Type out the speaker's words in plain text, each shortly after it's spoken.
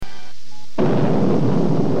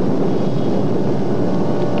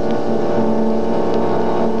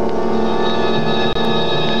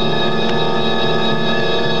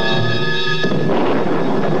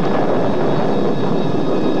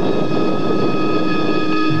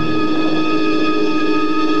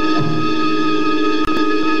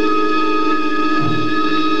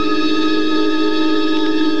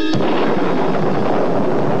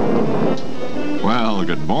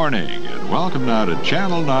morning, and welcome now to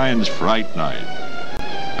Channel 9's Fright Night.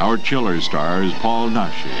 Our chiller stars Paul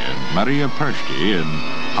Nashi and Maria Persky in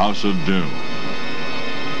House of Doom.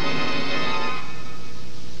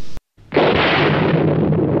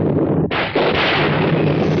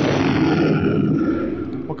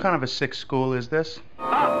 What kind of a sick school is this?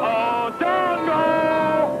 Uh-oh, don't go!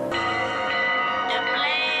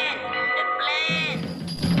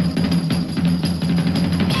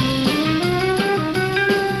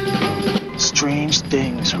 Strange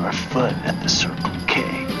things are afoot at the Circle K.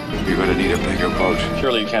 You're gonna need a bigger boat.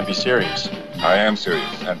 Surely you can't be serious. I am serious,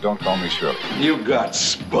 and don't call me Shirley. You got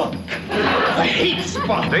spunk. I hate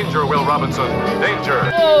spunk. Danger, Will Robinson.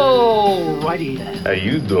 Danger. Oh, righty then. How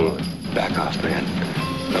you doing? Back off, man.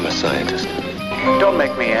 I'm a scientist. Don't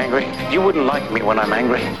make me angry. You wouldn't like me when I'm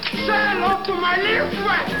angry. Say hello to my little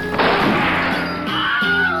friend!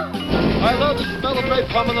 I love the smell of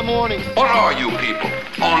napalm in the morning. What are you people?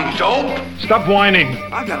 On dope? Stop whining.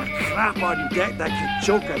 I got a crap on deck that can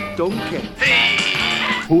choke a donkey.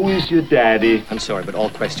 Who is your daddy? I'm sorry, but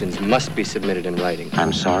all questions must be submitted in writing.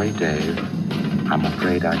 I'm sorry, Dave. I'm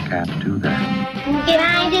afraid I can't do that. Can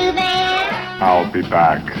I do that? I'll be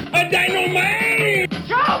back. A dynamite!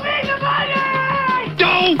 Show me the money!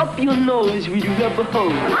 Don't! Up your nose with your rubber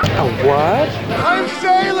hose. A what? I'm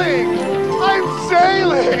sailing! I'm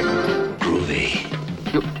sailing! Groovy.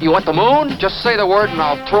 You want the moon? Just say the word and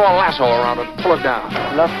I'll throw a lasso around it and pull it down.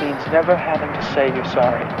 Love means never having to say you're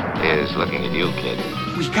sorry. Here's looking at you, kid.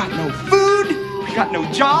 We got no food. We got no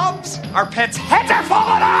jobs. Our pets' heads are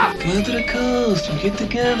falling off. Come to the coast and get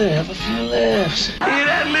together. Have a few laughs. Hear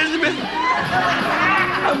that, Elizabeth?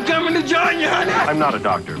 I'm coming to join you, honey. I'm not a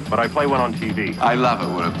doctor, but I play one on TV. I love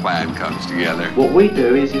it when a plan comes together. What we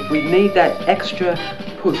do is if we need that extra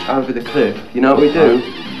push over the cliff, you know what we do?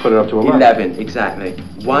 Put it up to 11. 11, exactly.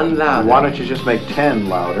 One louder. Why don't you just make 10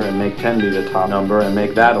 louder and make 10 be the top number and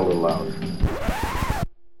make that a little louder?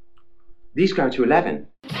 These go to 11.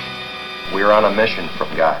 We're on a mission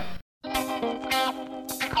from God.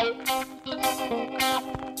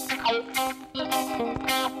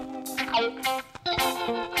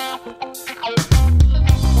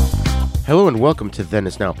 Hello and welcome to Then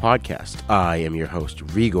Is Now podcast. I am your host,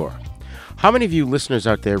 Rigor. How many of you listeners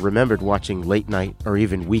out there remembered watching late night or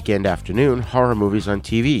even weekend afternoon horror movies on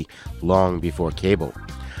TV long before cable?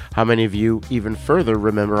 How many of you even further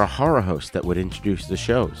remember a horror host that would introduce the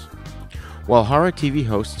shows? While horror TV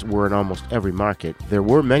hosts were in almost every market, there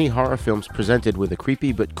were many horror films presented with a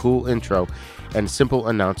creepy but cool intro and simple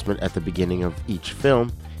announcement at the beginning of each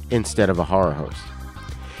film instead of a horror host.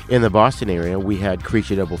 In the Boston area, we had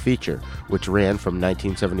Creature Double Feature, which ran from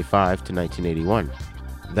 1975 to 1981.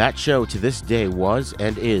 That show to this day was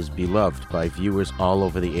and is beloved by viewers all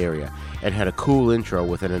over the area and had a cool intro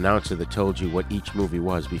with an announcer that told you what each movie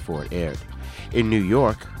was before it aired. In New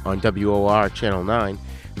York, on WOR Channel 9,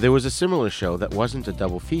 there was a similar show that wasn't a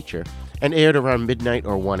double feature and aired around midnight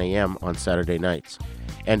or 1 a.m. on Saturday nights,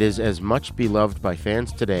 and is as much beloved by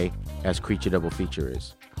fans today as Creature Double Feature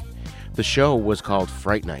is. The show was called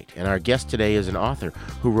Fright Night, and our guest today is an author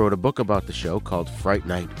who wrote a book about the show called Fright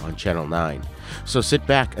Night on Channel 9. So sit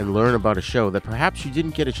back and learn about a show that perhaps you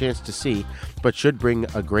didn't get a chance to see, but should bring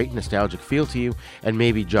a great nostalgic feel to you and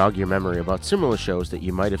maybe jog your memory about similar shows that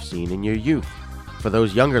you might have seen in your youth. For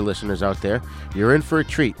those younger listeners out there, you're in for a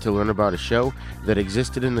treat to learn about a show that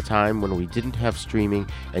existed in the time when we didn't have streaming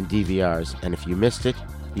and DVRs, and if you missed it,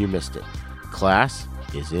 you missed it. Class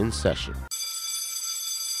is in session.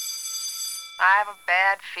 I have a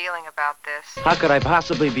bad feeling about this. How could I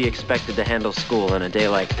possibly be expected to handle school on a day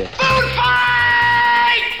like this? Food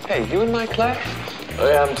fight! Hey, you in my class?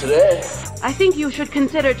 I am today. I think you should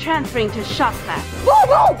consider transferring to shop class. Woo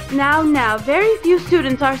woo! Now, very few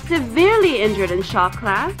students are severely injured in shop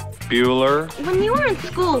class. Bueller. When you were in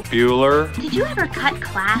school, Bueller. did you ever cut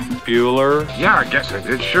class? Bueller. Yeah, I guess I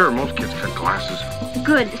did. Sure, most kids cut classes.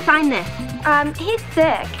 Good, sign this. He's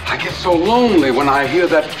sick. I get so lonely when I hear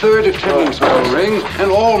that third attendance bell ring and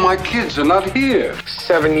all my kids are not here.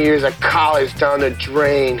 7 years of college down the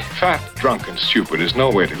drain. Fat, drunk, and stupid is no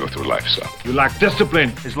way to go through life, son. You lack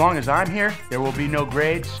discipline. As long as I'm here, there will be no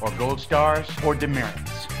grades or gold stars or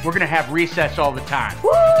demerits. We're gonna have recess all the time.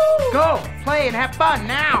 Woo! Go, play, and have fun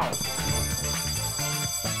now!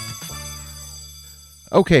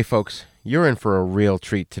 Okay, folks, you're in for a real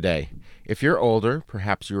treat today. If you're older,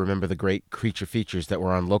 perhaps you remember the great creature features that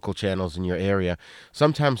were on local channels in your area,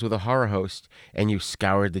 sometimes with a horror host, and you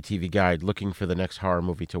scoured the TV guide looking for the next horror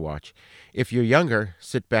movie to watch. If you're younger,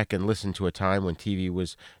 sit back and listen to a time when TV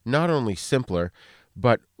was not only simpler,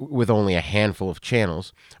 but with only a handful of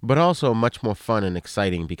channels, but also much more fun and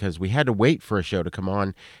exciting because we had to wait for a show to come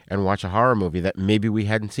on and watch a horror movie that maybe we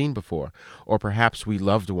hadn't seen before, or perhaps we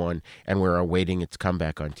loved one and we're awaiting its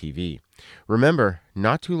comeback on TV. Remember,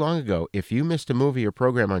 not too long ago, if you missed a movie or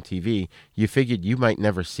program on TV, you figured you might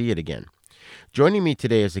never see it again. Joining me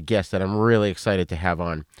today is a guest that I'm really excited to have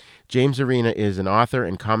on. James Arena is an author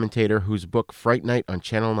and commentator whose book Fright Night on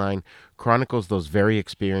Channel 9 chronicles those very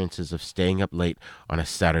experiences of staying up late on a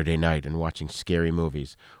Saturday night and watching scary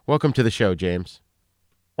movies. Welcome to the show, James.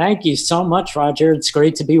 Thank you so much, Roger. It's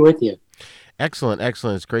great to be with you. Excellent.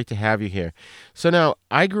 It's great to have you here. So now,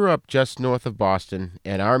 I grew up just north of Boston,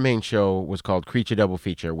 and our main show was called Creature Double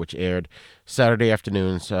Feature, which aired Saturday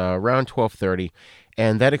afternoons around 12:30,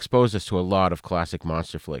 and that exposed us to a lot of classic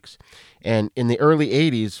monster flicks. And in the early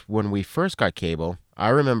 80s, when we first got cable, I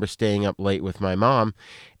remember staying up late with my mom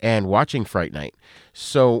and watching Fright Night.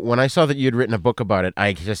 So when I saw that you'd written a book about it,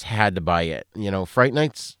 I just had to buy it. You know, Fright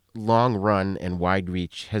Night's long run and wide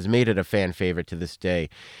reach has made it a fan favorite to this day.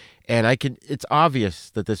 And it's obvious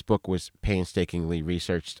that this book was painstakingly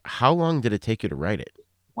researched. How long did it take you to write it?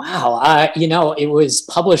 Wow. It was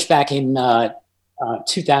published back in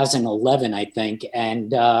 2011, I think.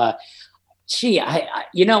 And I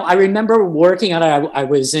remember working on it. I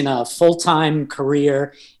was in a full-time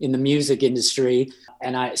career in the music industry.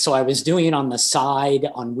 And I was doing it on the side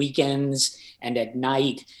on weekends and at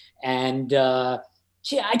night. And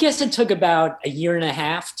I guess it took about a year and a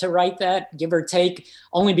half to write that, give or take,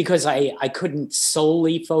 only because I couldn't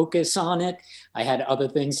solely focus on it. I had other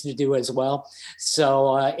things to do as well.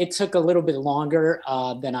 So it took a little bit longer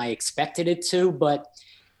than I expected it to, but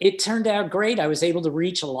it turned out great. I was able to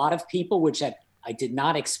reach a lot of people, which I did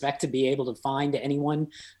not expect to be able to find anyone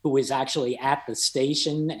who was actually at the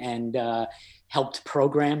station and helped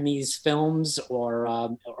program these films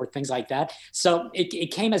or things like that. So it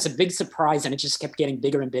came as a big surprise, and it just kept getting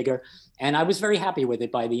bigger and bigger. And I was very happy with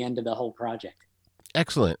it by the end of the whole project.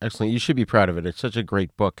 Excellent. You should be proud of it. It's such a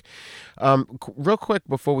great book. Real quick,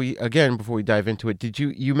 before we dive into it,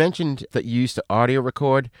 you mentioned that you used to audio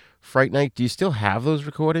record Fright Night. Do you still have those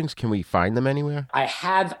recordings? Can we find them anywhere? I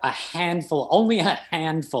have a handful, only a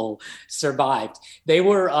handful survived. They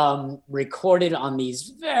were recorded on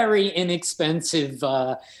these very inexpensive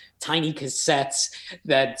tiny cassettes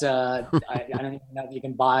that I don't even know if you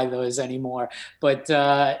can buy those anymore. But,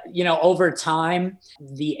 over time,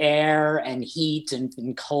 the air and heat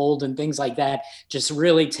and cold and things like that just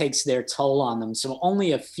really takes their toll on them. So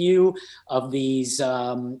only a few of these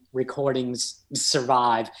recordings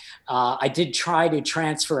survive. I did try to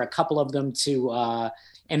transfer a couple of them to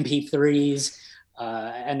MP3s.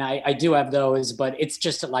 And I do have those, but it's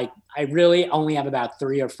just like I really only have about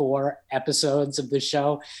 3 or 4 episodes of the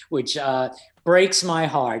show, which breaks my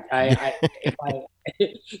heart.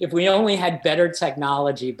 If we only had better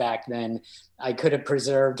technology back then, I could have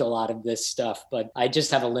preserved a lot of this stuff, but I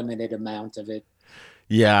just have a limited amount of it.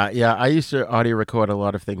 Yeah. I used to audio record a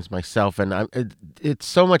lot of things myself, and it's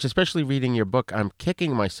so much, especially reading your book, I'm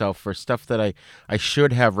kicking myself for stuff that I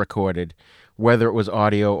should have recorded, whether it was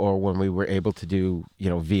audio or when we were able to do,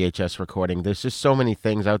 VHS recording. There's just so many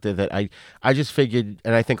things out there that I just figured,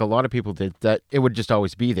 and I think a lot of people did, that it would just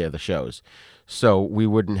always be there, the shows. So we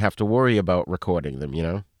wouldn't have to worry about recording them,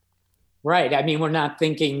 Right. I mean, we're not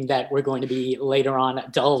thinking that we're going to be later on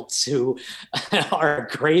adults who are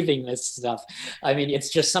craving this stuff. I mean,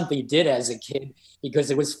 it's just something you did as a kid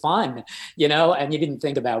because it was fun, and you didn't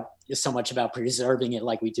think so much about preserving it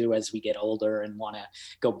like we do as we get older and want to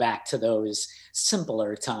go back to those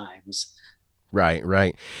simpler times.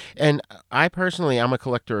 Right. And I personally, I'm a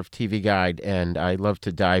collector of TV Guide, and I love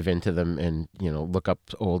to dive into them and, look up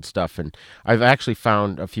old stuff. And I've actually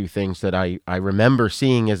found a few things that I remember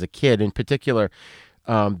seeing as a kid. In particular,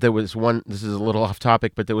 there was one, this is a little off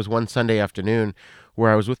topic, but there was one Sunday afternoon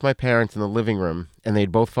where I was with my parents in the living room, and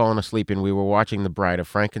they'd both fallen asleep, and we were watching The Bride of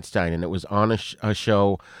Frankenstein, and it was on a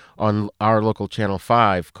show on our local Channel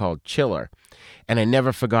 5 called Chiller. And I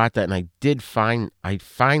never forgot that. And I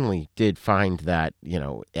finally did find that,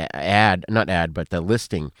 but the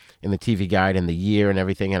listing in the TV Guide and the year and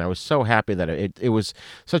everything. And I was so happy that it was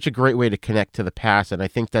such a great way to connect to the past. And I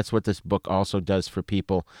think that's what this book also does for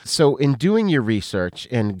people. So in doing your research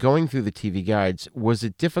and going through the TV Guides, was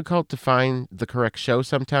it difficult to find the correct show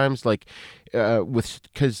sometimes?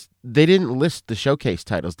 Because they didn't list the showcase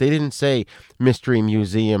titles. They didn't say Mystery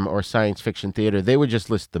Museum or Science Fiction Theater. They would just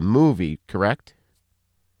list the movie, correct?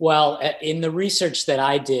 Well, in the research that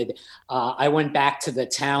I did, I went back to the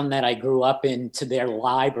town that I grew up in, to their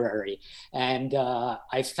library. And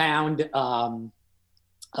I found a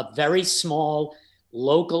very small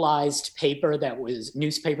localized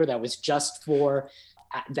newspaper that was just for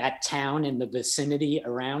that town and the vicinity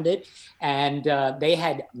around it. And they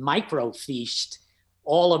had microfiched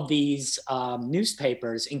all of these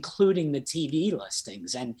newspapers, including the TV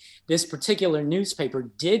listings. And this particular newspaper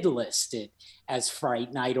did list it as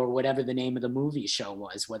Fright Night, or whatever the name of the movie show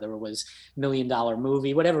was, whether it was $1 Million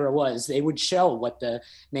Movie, whatever it was. They would show what the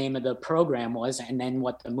name of the program was and then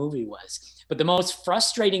what the movie was. But the most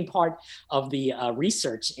frustrating part of the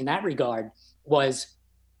research in that regard was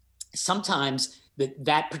sometimes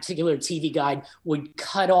that particular TV guide would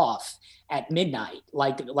cut off at midnight.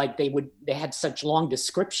 Like they had such long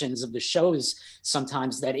descriptions of the shows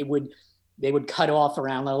sometimes that they would cut off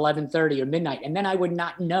around 11:30 or midnight. And then I would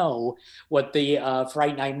not know what the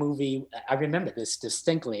Fright Night movie, I remember this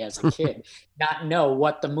distinctly as a kid, not know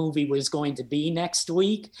what the movie was going to be next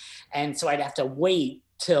week. And so I'd have to wait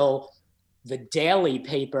till the daily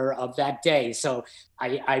paper of that day. So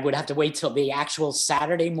I would have to wait till the actual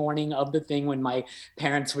Saturday morning of the thing when my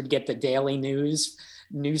parents would get the daily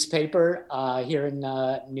newspaper here in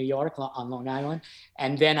New York on Long Island.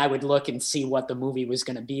 And then I would look and see what the movie was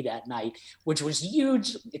going to be that night, which was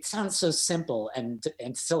huge. It sounds so simple and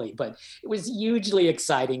silly, but it was hugely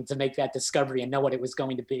exciting to make that discovery and know what it was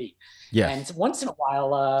going to be. Yes. And once in a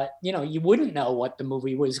while, you wouldn't know what the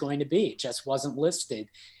movie was going to be. It just wasn't listed.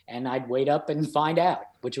 And I'd wait up and find out,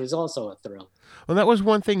 which was also a thrill. Well, that was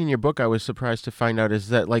one thing in your book I was surprised to find out, is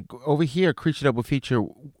that like over here, Creature Double Feature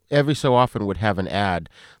every so often would have an ad,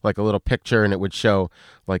 like a little picture, and it would show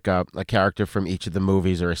like a character from each of the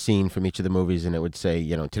movies or a scene from each of the movies, and it would say,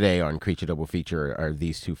 today on Creature Double Feature are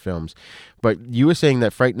these two films. But you were saying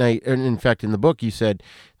that Fright Night, and in fact in the book you said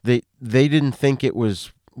they didn't think it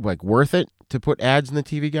was like worth it to put ads in the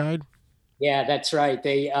TV guide? Yeah, that's right.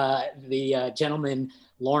 The gentleman,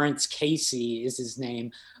 Lawrence Casey is his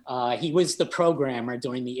name. He was the programmer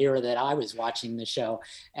during the era that I was watching the show.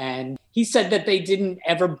 And he said that they didn't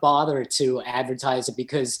ever bother to advertise it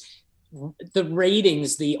because the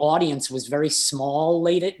ratings, the audience was very small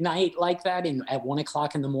late at night like that at 1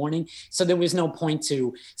 o'clock in the morning. So there was no point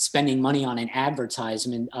to spending money on an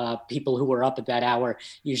advertisement. People who were up at that hour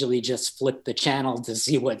usually just flip the channel to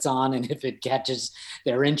see what's on. And if it catches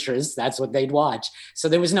their interest, that's what they'd watch. So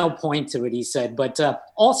there was no point to it, he said. But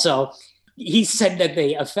also, he said that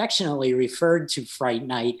they affectionately referred to Fright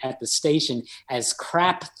Night at the station as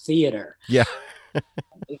crap theater. Yeah.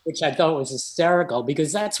 Which I thought was hysterical,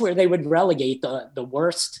 because that's where they would relegate the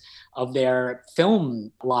worst of their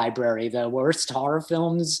film library, the worst horror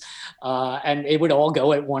films, and it would all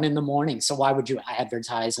go at 1 a.m. So why would you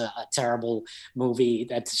advertise a terrible movie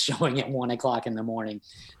that's showing at 1 o'clock in the morning?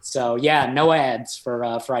 So yeah, no ads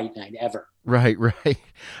for Fright Night ever. Right.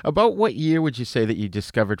 About what year would you say that you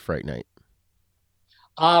discovered Fright Night?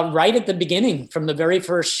 Right at the beginning, from the very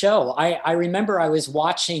first show. I remember I was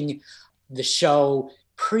watching the show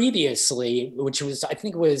previously, which was, I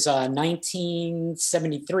think it was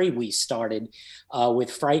 1973 we started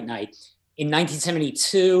with Fright Night. In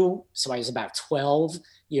 1972, so I was about 12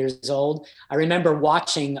 years old, I remember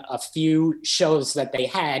watching a few shows that they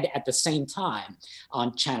had at the same time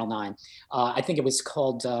on Channel 9. I think it was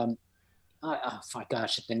called... oh my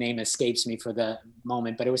gosh, the name escapes me for the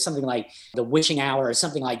moment, but it was something like The Witching Hour or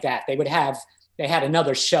something like that. They had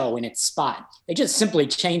another show in its spot. They just simply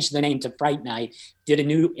changed the name to Fright Night, did a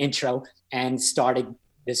new intro, and started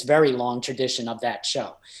this very long tradition of that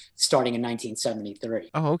show, starting in 1973.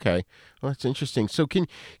 Oh, okay. Well, that's interesting. So can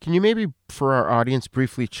you maybe, for our audience,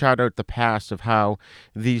 briefly chart out the past of how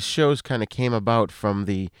these shows kind of came about from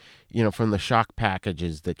the shock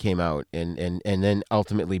packages that came out and then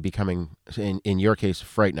ultimately becoming, in your case,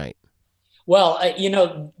 Fright Night? Well,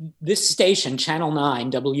 this station, Channel 9,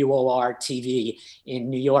 WOR-TV in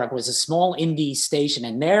New York, was a small indie station,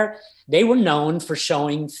 and they were known for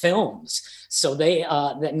showing films. So they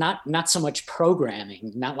not so much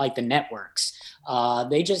programming, not like the networks.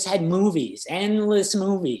 They just had movies, endless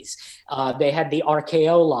movies. They had the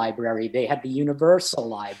RKO library. They had the Universal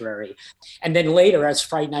library. And then later, as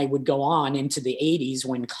Fright Night would go on into the 80s,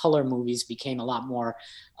 when color movies became a lot more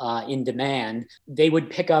in demand, they would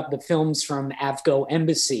pick up the films from Avgo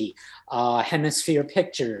Embassy, Hemisphere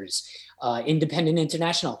Pictures, Independent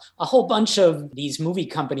International, a whole bunch of these movie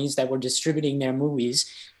companies that were distributing their movies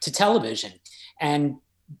to television. And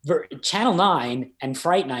Channel 9 and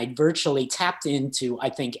Fright Night virtually tapped into, I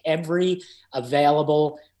think, every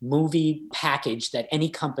available movie package that any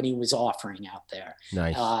company was offering out there.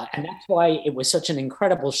 Nice. And that's why it was such an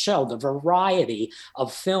incredible show. The variety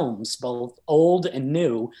of films, both old and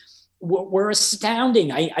new, were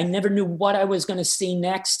astounding. I never knew what I was going to see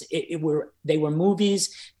next. They were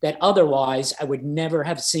movies that otherwise I would never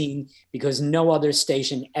have seen because no other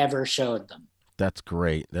station ever showed them. That's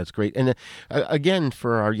great. That's great. And again,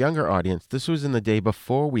 for our younger audience, this was in the day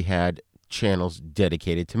before we had channels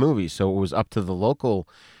dedicated to movies. So it was up to the local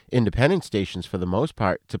independent stations for the most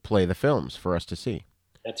part to play the films for us to see.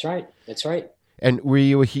 That's right. That's right. And were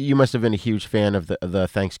you must have been a huge fan of the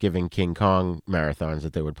Thanksgiving King Kong marathons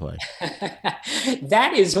that they would play.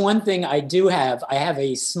 That is one thing I do have. I have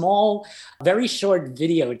a small, very short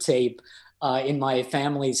videotape in my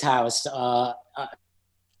family's house of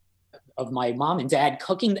my mom and dad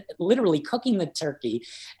literally cooking the turkey.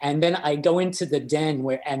 And then I go into the den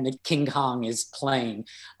and the King Kong is playing.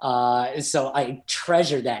 So I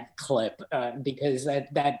treasure that clip because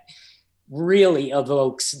that really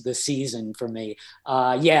evokes the season for me.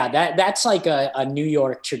 That's like a New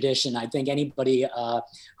York tradition. I think anybody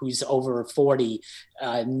who's over 40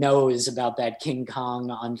 knows about that King Kong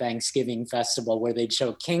on Thanksgiving festival, where they'd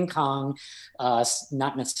show King Kong,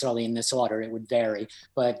 not necessarily in this order, it would vary,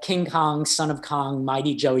 but King Kong, Son of Kong,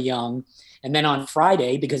 Mighty Joe Young. And then on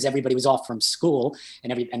Friday, because everybody was off from school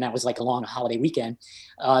and that was like a long holiday weekend,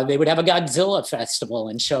 they would have a Godzilla festival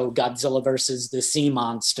and show Godzilla versus the Sea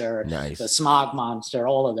Monster, nice. The Smog Monster,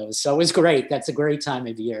 all of those. So it was great. That's a great time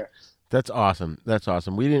of year. That's awesome. That's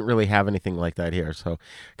awesome. We didn't really have anything like that here, so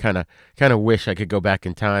kind of wish I could go back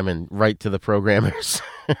in time and write to the programmers.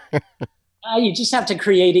 You just have to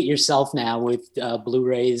create it yourself now with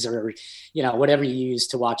Blu-rays or whatever you use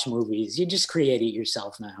to watch movies. You just create it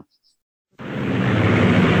yourself now.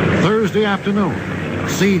 Thursday afternoon,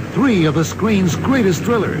 see 3 of the screen's greatest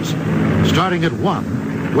thrillers, starting at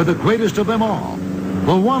 1 with the greatest of them all,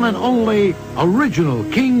 the one and only original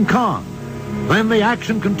King Kong. Then the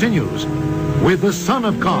action continues with the Son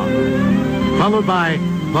of Kong, followed by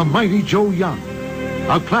the Mighty Joe Young,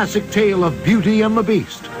 a classic tale of Beauty and the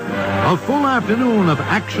Beast, a full afternoon of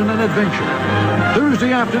action and adventure,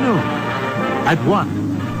 Thursday afternoon at 1.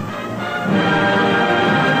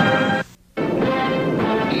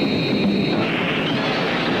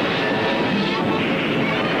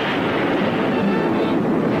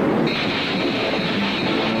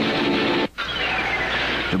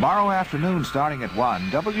 Tomorrow afternoon, starting at 1,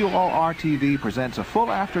 WOR-TV presents a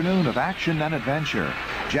full afternoon of action and adventure.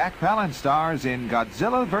 Jack Palance stars in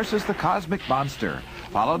Godzilla vs. the Cosmic Monster,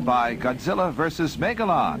 followed by Godzilla vs.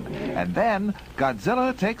 Megalon, and then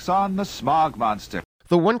Godzilla takes on the Smog Monster.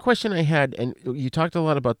 The one question I had, and you talked a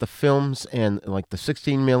lot about the films and like the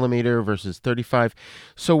 16 millimeter versus 35.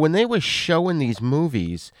 So when they were showing these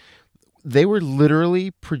movies, they were literally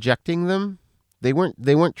projecting them. They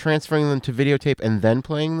weren't transferring them to videotape and then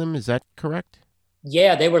playing them. Is that correct?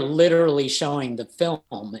 Yeah, they were literally showing the film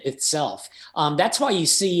itself. That's why you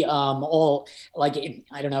see all, like,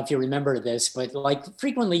 I don't know if you remember this, but like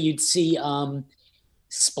frequently you'd see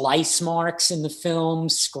splice marks in the film,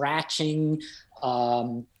 scratching.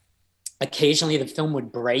 Occasionally the film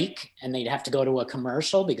would break and they'd have to go to a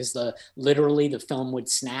commercial because literally the film would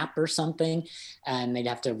snap or something and they'd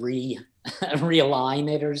have to realign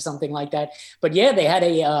it or something like that. But yeah, they had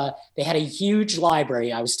a huge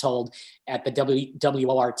library, I was told, at the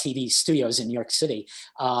WOR TV studios in New York City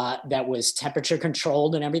that was temperature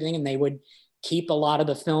controlled and everything, and they would keep a lot of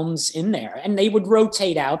the films in there, and they would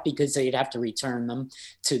rotate out because they'd have to return them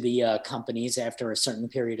to the companies after a certain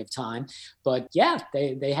period of time. But yeah,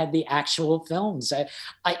 they had the actual films.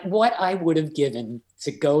 What I would have given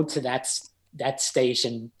to go to that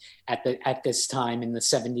station at this time in the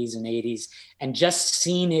 70s and 80s and just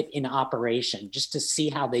seen it in operation, just to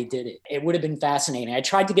see how they did it. It would have been fascinating. I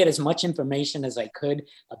tried to get as much information as I could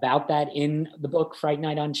about that in the book Fright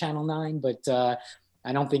Night on Channel 9, but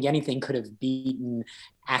I don't think anything could have beaten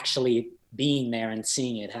actually being there and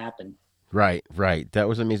seeing it happen. Right. That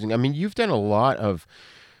was amazing. I mean, you've done a lot of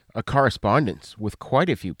correspondence with quite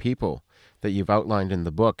a few people that you've outlined in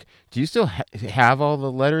the book. Do you still have all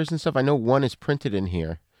the letters and stuff? I know one is printed in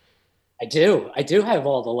here. I do have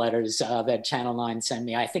all the letters that Channel 9 sent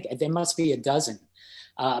me. I think there must be a dozen.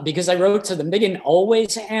 Because I wrote to them. They didn't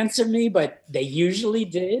always answer me, but they usually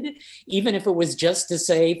did, even if it was just to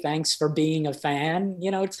say, thanks for being a fan,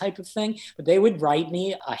 type of thing. But they would write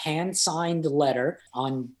me a hand-signed letter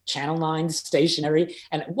on Channel 9 stationery.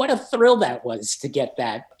 And what a thrill that was to get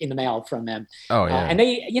that in the mail from them. Oh, yeah. And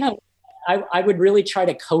they, I would really try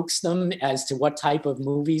to coax them as to what type of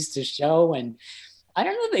movies to show. And I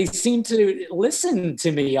don't know, they seem to listen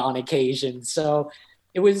to me on occasion. So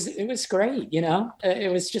It was great, you know.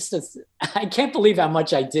 It was just I can't believe how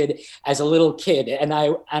much I did as a little kid, and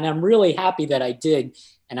I'm really happy that I did,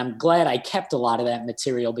 and I'm glad I kept a lot of that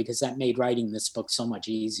material because that made writing this book so much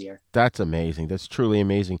easier. That's amazing. That's truly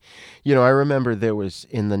amazing. You know, I remember there was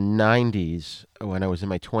in the 90s when I was in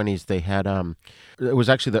my 20s, they had it was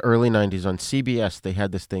actually the early 90s on CBS. They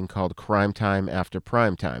had this thing called Crime Time After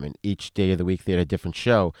Prime Time, and each day of the week they had a different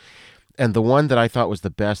show. And the one that I thought was the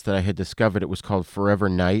best that I had discovered, it was called Forever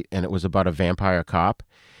Night, and it was about a vampire cop.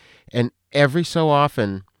 And every so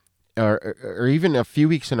often, or even a few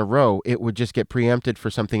weeks in a row, it would just get preempted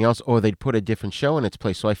for something else, or they'd put a different show in its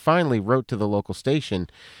place. So I finally wrote to the local station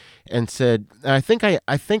and said, I think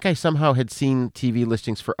I somehow had seen TV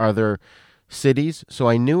listings for other cities, so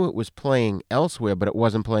I knew it was playing elsewhere, but it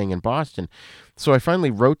wasn't playing in Boston. So I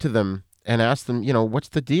finally wrote to them and asked them, you know, what's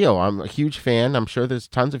the deal? I'm a huge fan. I'm sure there's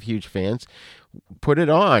tons of huge fans. Put it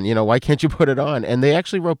on. You know, why can't you put it on? And they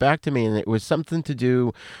actually wrote back to me, and it was something to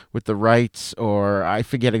do with the rights, or I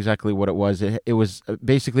forget exactly what it was. It was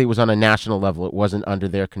basically, it was on a national level. It wasn't under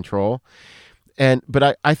their control.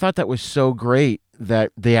 But I thought that was so great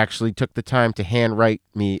that they actually took the time to handwrite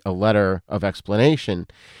me a letter of explanation.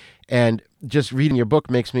 And just reading your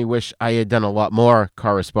book makes me wish I had done a lot more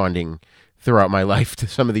corresponding throughout my life to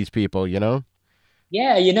some of these people, you know?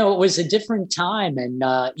 Yeah, you know, it was a different time. And,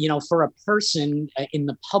 you know, for a person in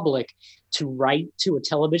the public to write to a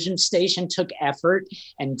television station took effort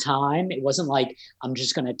and time. It wasn't like I'm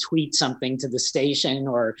just going to tweet something to the station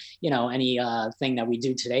or, you know, any thing that we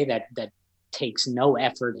do today that takes no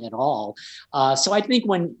effort at all. So I think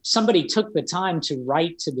when somebody took the time to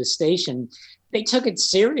write to the station, they took it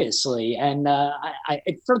seriously, and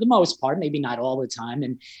for the most part, maybe not all the time,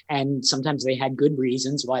 and sometimes they had good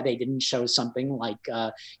reasons why they didn't show something like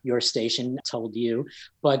your station told you.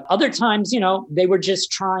 But other times, you know, they were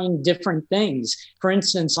just trying different things. For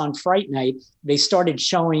instance, on Fright Night, they started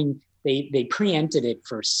showing. They preempted it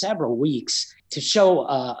for several weeks to show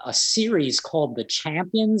a series called The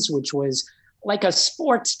Champions, which was like a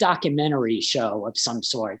sports documentary show of some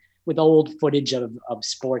sort, with old footage of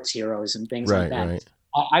sports heroes and things like that. Right.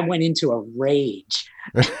 I went into a rage.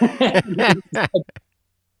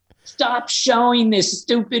 Stop showing this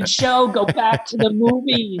stupid show. Go back to the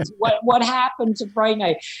movies. What happened to Fright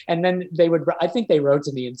Night? And then I think they wrote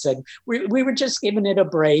to me and said, we were just giving it a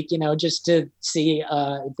break, you know, just to see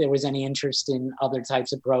if there was any interest in other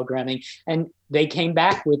types of programming. And they came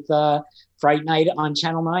back with Fright Night on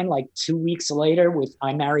Channel 9 like 2 weeks later with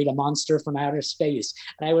I Married a Monster from Outer Space.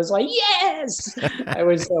 And I was like, yes! I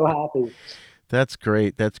was so happy. That's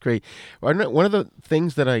great. That's great. One of the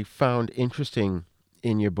things that I found interesting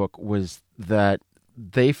in your book was that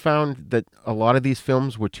they found that a lot of these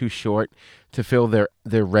films were too short to fill their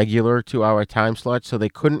regular 2-hour time slot, so they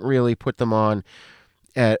couldn't really put them on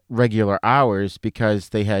at regular hours because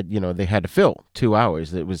they had to fill 2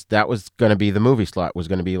 hours. That was going to be the movie slot, was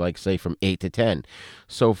going to be like, say, from 8 to 10.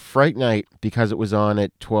 So Fright Night, because it was on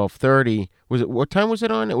at 12:30, what time was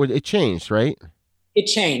it on? It changed, right? It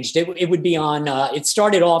changed. It would be on. It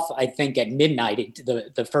started off, I think, at midnight.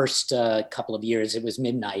 The first couple of years, it was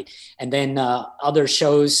midnight, and then other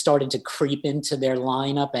shows started to creep into their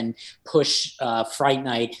lineup and push Fright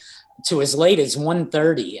Night to as late as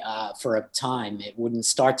 1:30 for a time. It wouldn't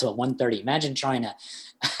start till 1:30. Imagine trying to.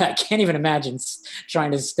 I can't even imagine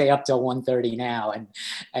trying to stay up till 1:30 now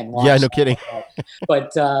and watch. Yeah, no kidding.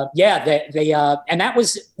 But they and that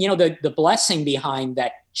was, you know, the blessing behind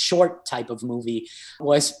that short type of movie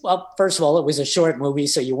was, well, first of all, it was a short movie,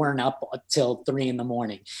 so you weren't up till 3 a.m.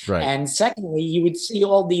 Right. And secondly, you would see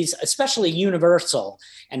all these, especially Universal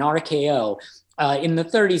and RKO. In the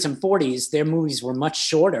 30s and 40s, their movies were much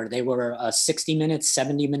shorter. They were 60 minutes,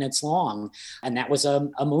 70 minutes long. And that was a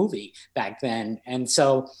movie back then. And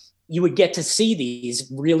so you would get to see these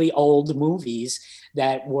really old movies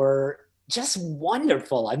that were just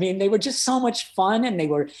wonderful. I mean, they were just so much fun, and they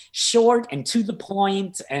were short and to the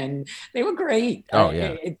point, and they were great. Oh,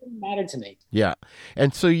 yeah. It didn't matter to me. Yeah.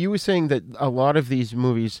 And so you were saying that a lot of these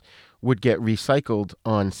movies would get recycled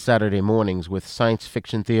on Saturday mornings with science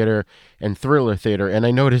fiction theater and thriller theater. And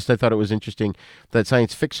I thought it was interesting that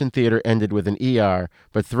science fiction theater ended with an ER,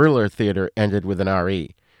 but thriller theater ended with an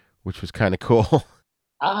RE, which was kind of cool.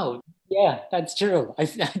 Oh, yeah, that's true. I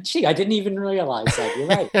didn't even realize that. You're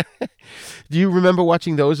right. Do you remember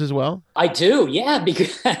watching those as well? I do, yeah,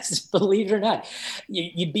 because believe it or not,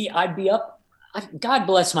 I'd be up. God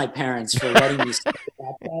bless my parents for letting me stay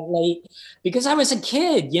up that late, because I was a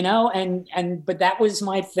kid, you know, but that was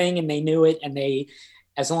my thing, and they knew it, and they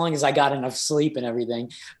as long as I got enough sleep and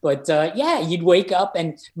everything. But yeah, you'd wake up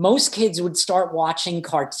and most kids would start watching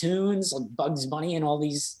cartoons like Bugs Bunny and all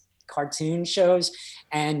these cartoon shows.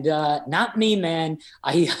 And not me, man.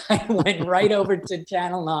 I went right over to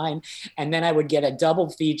Channel 9, and then I would get a double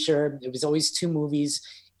feature. It was always 2 movies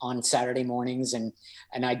on Saturday mornings, and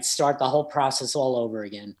I'd start the whole process all over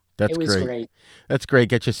again. That's it was great. That's great.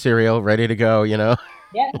 Get your cereal ready to go, you know?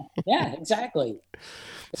 Yeah, exactly.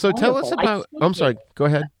 So wonderful. Tell us about, I'm sorry, go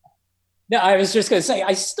ahead. No, I was just going to say,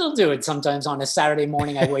 I still do it sometimes on a Saturday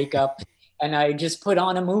morning. I wake up and I just put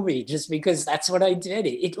on a movie just because that's what I did.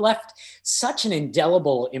 It left such an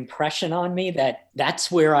indelible impression on me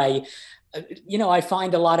that's where I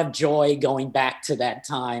find a lot of joy going back to that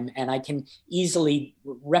time, and I can easily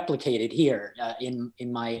replicate it here in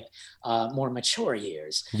my more mature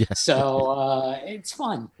years. Yeah. So it's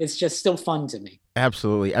fun. It's just still fun to me.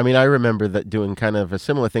 Absolutely. I mean, I remember that doing kind of a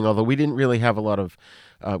similar thing, although we didn't really have a lot of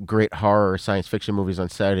great horror or science fiction movies on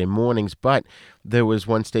Saturday mornings, but there was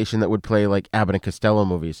one station that would play like Abbott and Costello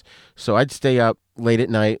movies. So I'd stay up late at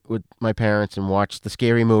night with my parents and watch the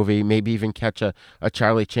Scary Movie, maybe even catch a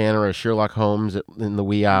Charlie Chan or a Sherlock Holmes in the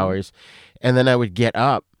wee hours. And then I would get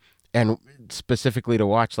up and specifically to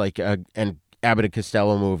watch like an Abbott and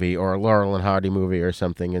Costello movie or a Laurel and Hardy movie or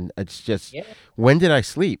something. And it's just, when did I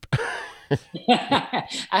sleep?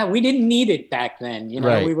 We didn't need it back then.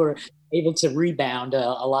 Right. We were able to rebound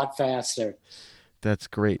a lot faster. That's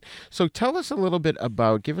great. So tell us a little bit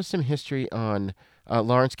give us some history on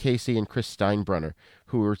Lawrence Casey and Chris Steinbrunner,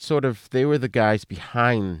 who were they were the guys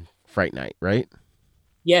behind Fright Night, right?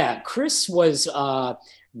 Yeah, Chris was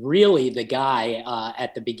really the guy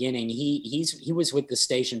at the beginning. He was with the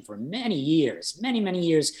station for many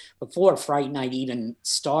years before Fright Night even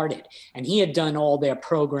started. And he had done all their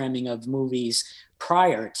programming of movies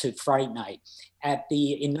prior to Fright Night.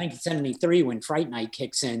 In 1973, when Fright Night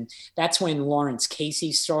kicks in, that's when Lawrence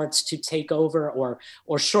Casey starts to take over, or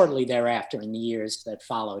shortly thereafter in the years that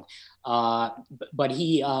followed. But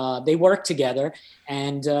they worked together,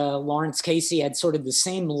 and Lawrence Casey had sort of the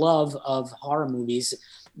same love of horror movies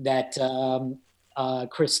that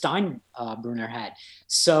Chris Steinbrunner had.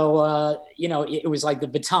 So, it was like the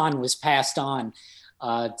baton was passed on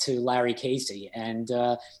to Larry Casey, and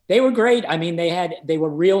they were great. I mean, they were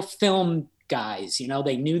real film guys.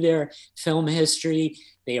 They knew their film history.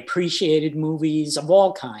 They appreciated movies of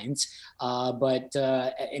all kinds. But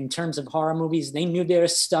in terms of horror movies, they knew their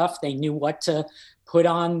stuff. They knew what to put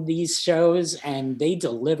on these shows, and they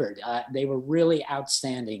delivered. They were really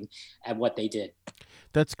outstanding at what they did.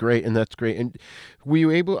 That's great. And were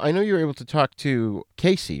you able, I know you were able to talk to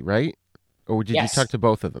Casey, right? Or did you talk to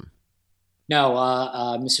both of them? No,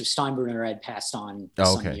 Mr. Steinbrunner had passed on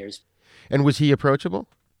some years. And was he approachable?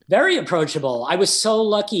 Very approachable. I was so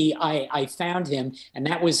lucky I found him. And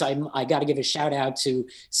that was, I got to give a shout out to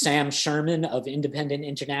Sam Sherman of Independent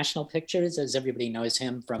International Pictures, as everybody knows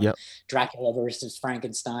him from Dracula versus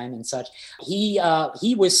Frankenstein and such. He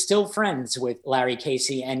was still friends with Larry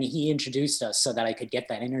Casey, and he introduced us so that I could get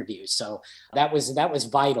that interview. So that was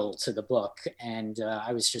vital to the book. And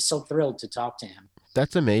I was just so thrilled to talk to him.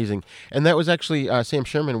 That's amazing. And that was actually, Sam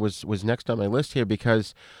Sherman was next on my list here,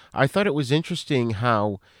 because I thought it was interesting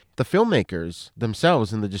how the filmmakers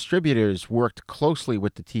themselves and the distributors worked closely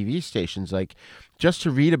with the TV stations. Like, just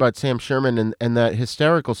to read about Sam Sherman and that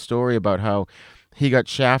hysterical story about how he got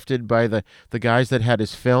shafted by the guys that had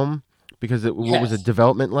his film because what was a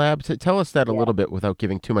development lab. Tell us that a little bit without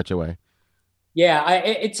giving too much away. Yeah,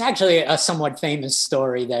 it's actually a somewhat famous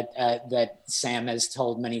story that Sam has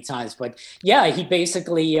told many times. But yeah, he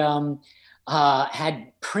basically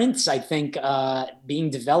had prints, I think, being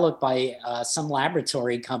developed by some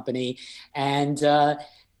laboratory company. And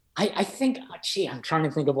I think, I'm trying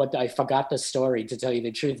to think of I forgot the story, to tell you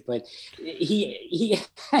the truth. But he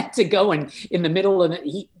had to go and in the middle of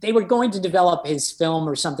it, they were going to develop his film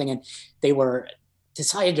or something, and they were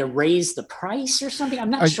decided to raise the price or something. I'm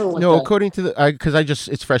not sure. According to because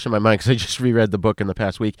it's fresh in my mind because I just reread the book in the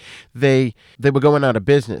past week. They were going out of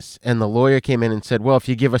business, and the lawyer came in and said, "Well, if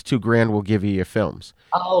you give us $2,000, we'll give you your films."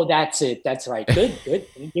 Oh, that's it. That's right. Good.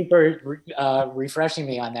 Thank you for refreshing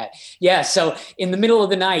me on that. Yeah. So in the middle of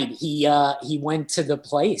the night, he went to the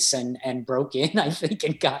place and broke in, I think,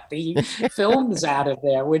 and got the films out of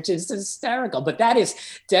there, which is hysterical. But that is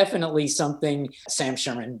definitely something Sam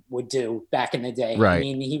Sherman would do back in the day. Right. I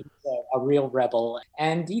mean, he was a real rebel,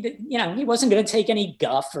 and he wasn't going to take any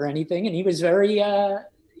guff or anything, and he was very,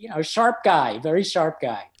 sharp guy, very sharp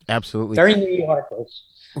guy. Absolutely. Very New Yorkers.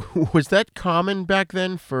 Was that common back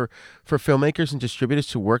then for filmmakers and distributors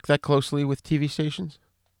to work that closely with TV stations?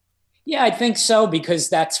 Yeah, I think so, because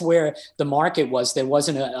that's where the market was. There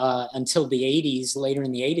wasn't until the 80s, later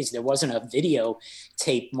in the 80s, there wasn't a video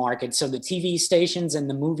tape market. So the TV stations and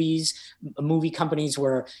the movie companies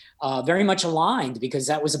were very much aligned, because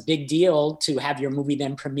that was a big deal to have your movie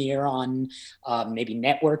then premiere on maybe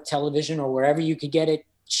network television or wherever you could get it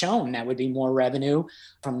shown. That would be more revenue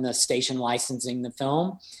from the station licensing the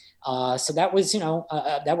film. So that was,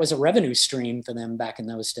 that was a revenue stream for them back in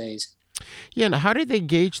those days. Yeah, and how did they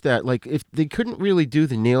gauge that? Like, if they couldn't really do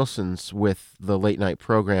the Nielsen's with the late night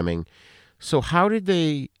programming, so how did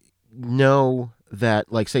they know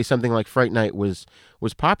that, like, say something like Fright Night was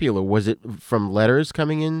popular? Was it from letters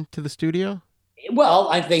coming into the studio?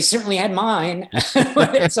 Well, they certainly had mine.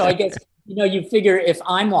 So I guess, you figure if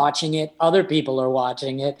I'm watching it, other people are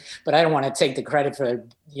watching it, but I don't want to take the credit for,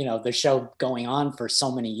 the show going on for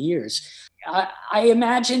so many years. I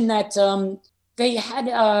imagine that they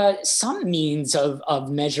had some means of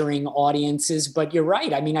measuring audiences, but you're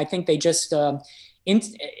right. I mean, I think they just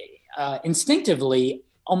instinctively,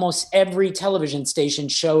 almost every television station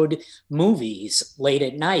showed movies late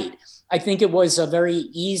at night. I think it was a very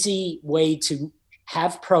easy way to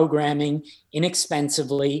have programming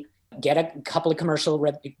inexpensively, get a couple of commercial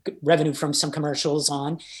revenue from some commercials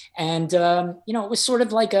on. And, it was sort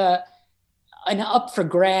of like an up for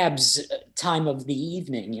grabs time of the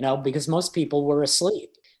evening, because most people were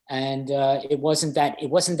asleep, and it wasn't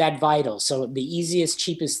that vital. So the easiest,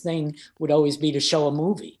 cheapest thing would always be to show a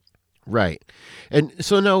movie. Right. And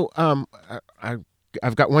so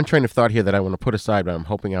I've got one train of thought here that I want to put aside, but I'm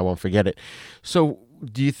hoping I won't forget it. So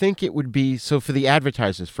do you think it would be, so for the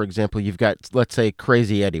advertisers, for example, you've got, let's say,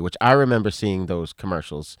 Crazy Eddie, which I remember seeing those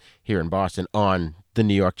commercials here in Boston on the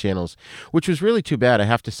New York channels, which was really too bad. I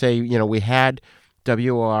have to say, we had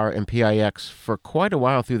WOR and PIX for quite a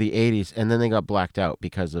while through the 80s, and then they got blacked out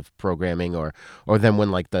because of programming, or then when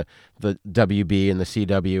like the WB and the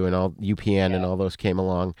CW and all UPN and all those came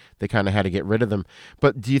along, they kind of had to get rid of them.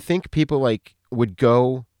 But do you think people like would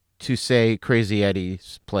go to, say, Crazy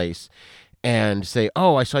Eddie's place and say,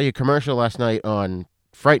 "Oh, I saw your commercial last night on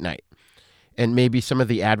Fright Night," and maybe some of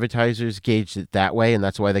the advertisers gauged it that way, and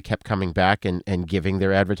that's why they kept coming back and giving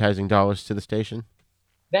their advertising dollars to the station?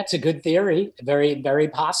 That's a good theory. Very, very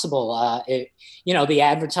possible. The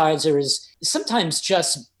advertisers sometimes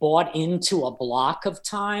just bought into a block of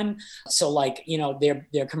time. So like,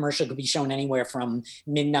 their commercial could be shown anywhere from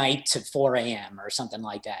midnight to 4 a.m. or something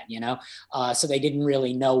like that, so they didn't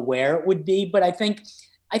really know where it would be. But I think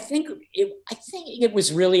it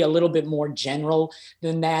was really a little bit more general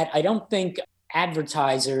than that. I don't think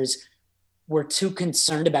advertisers were too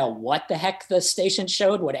concerned about what the heck the station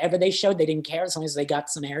showed. Whatever they showed, they didn't care as long as they got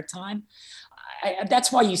some airtime.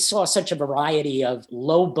 That's why you saw such a variety of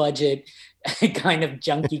low budget kind of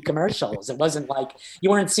junky commercials. It wasn't like you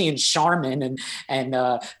weren't seeing Charmin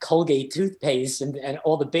and Colgate toothpaste and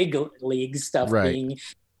all the big league stuff being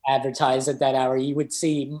advertised at that hour. You would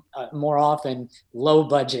see more often low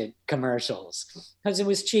budget commercials because it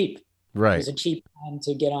was cheap. Right. It was a cheap time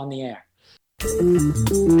to get on the air.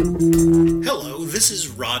 Hello, this is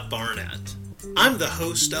Rod Barnett. I'm the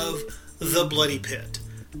host of The Bloody Pit,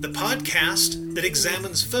 the podcast that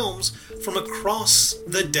examines films from across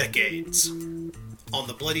the decades. On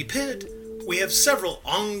The Bloody Pit, we have several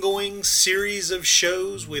ongoing series of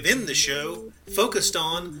shows within the show focused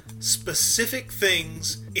on specific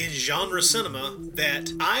things in genre cinema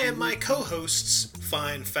that I and my co-hosts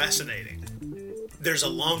find fascinating. There's a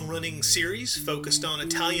long-running series focused on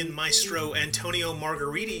Italian maestro Antonio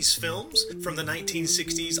Margheriti's films from the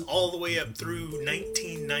 1960s all the way up through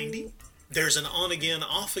 1990. There's an on-again,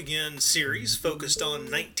 off-again series focused on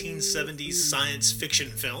 1970s science fiction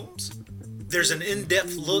films. There's an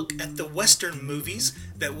in-depth look at the Western movies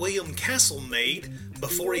that William Castle made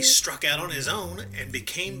before he struck out on his own and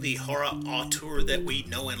became the horror auteur that we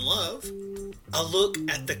know and love. A look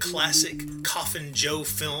at the classic Coffin Joe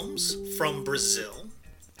films from Brazil.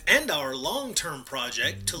 And our long-term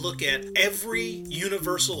project to look at every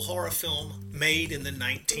Universal horror film made in the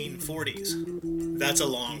 1940s. That's a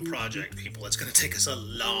long project, people. It's going to take us a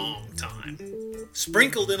long time.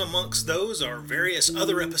 Sprinkled in amongst those are various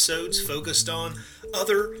other episodes focused on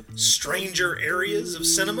other stranger areas of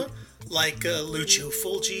cinema, like Lucio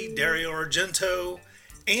Fulci, Dario Argento,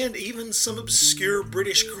 and even some obscure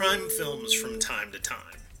British crime films from time to time.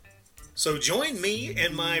 So join me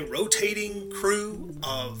and my rotating crew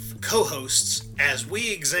of co-hosts as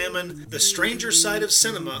we examine the stranger side of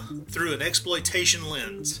cinema through an exploitation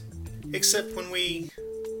lens. Except when we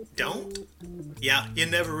don't. Yeah, you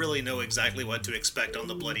never really know exactly what to expect on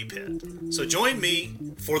The Bloody Pit. So join me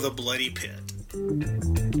for The Bloody Pit. Hello,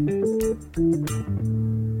 this is Rod Barnett.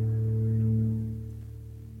 I'm the host of The Bloody Pit, the podcast that examines films from across the decades. On The Bloody Pit, we have several ongoing series of shows within the show focused on specific things in genre cinema that I and my co-hosts find fascinating. Except when we don't. Yeah, you never really know exactly what to expect on The Bloody Pit. So join me for The Bloody Pit.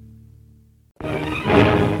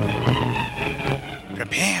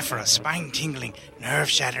 for a spine-tingling,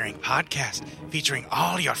 nerve-shattering podcast featuring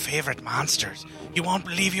all your favorite monsters. You won't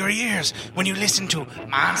believe your ears when you listen to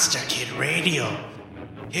Monster Kid Radio.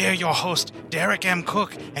 Hear your host, Derek M.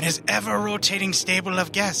 Cook, and his ever-rotating stable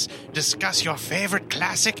of guests discuss your favorite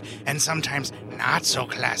classic and sometimes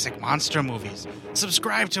not-so-classic monster movies.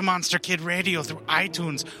 Subscribe to Monster Kid Radio through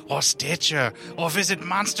iTunes or Stitcher, or visit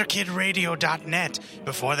monsterkidradio.net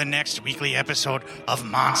before the next weekly episode of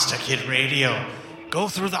Monster Kid Radio. Go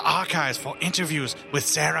through the archives for interviews with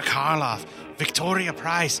Sarah Karloff, Victoria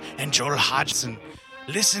Price, and Joel Hodgson.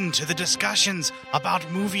 Listen to the discussions about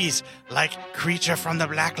movies like Creature from the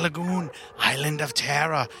Black Lagoon, Island of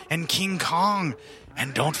Terror, and King Kong.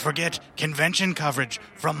 And don't forget convention coverage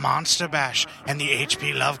from Monster Bash and the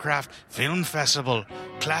H.P. Lovecraft Film Festival,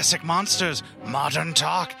 Classic Monsters, Modern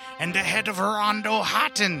Talk, and Ahead of Rondo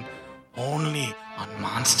Hatton. Only on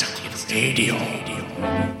Monster Kid Radio.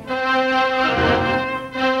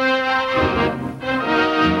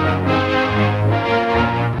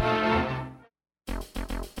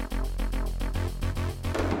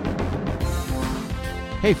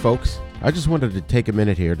 Hey folks, I just wanted to take a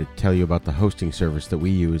minute here to tell you about the hosting service that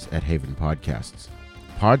we use at Haven Podcasts.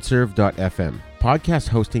 Podserve.fm. Podcast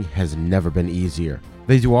hosting has never been easier.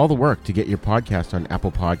 They do all the work to get your podcast on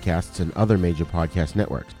Apple Podcasts and other major podcast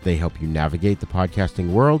networks. They help you navigate the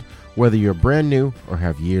podcasting world, whether you're brand new or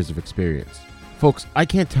have years of experience. Folks, I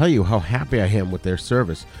can't tell you how happy I am with their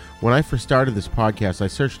service. When I first started this podcast, I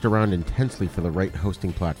searched around intensely for the right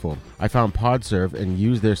hosting platform. I found Podserve and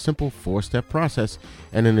used their simple 4-step process,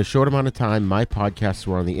 and in a short amount of time, my podcasts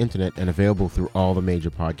were on the internet and available through all the major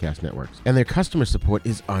podcast networks. And their customer support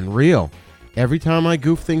is unreal. Every time I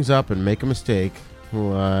goof things up and make a mistake,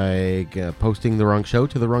 like posting the wrong show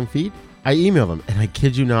to the wrong feed, I email them, and I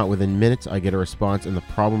kid you not, within minutes I get a response and the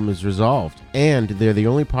problem is resolved. And they're the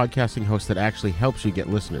only podcasting host that actually helps you get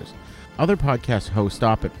listeners. Other podcast hosts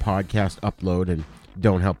stop at podcast upload and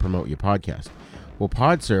don't help promote your podcast. Well,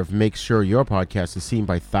 Podserve makes sure your podcast is seen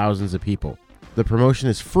by thousands of people. The promotion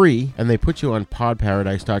is free, and they put you on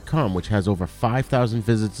podparadise.com, which has over 5,000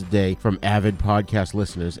 visits a day from avid podcast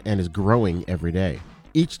listeners and is growing every day.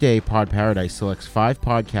 Each day, Pod Paradise selects 5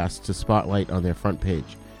 podcasts to spotlight on their front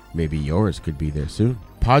page. Maybe yours could be there soon.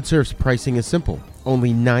 Podserve's pricing is simple.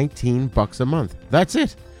 Only $19 a month. That's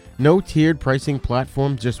it. No tiered pricing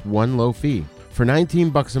platform, just one low fee. For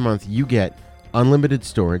 $19 a month, you get unlimited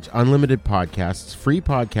storage, unlimited podcasts, free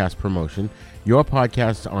podcast promotion, your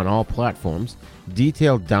podcasts on all platforms,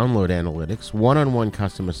 detailed download analytics, one-on-one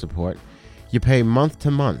customer support. You pay month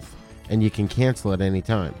to month, and you can cancel at any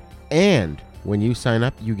time. And when you sign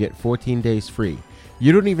up, you get 14 days free.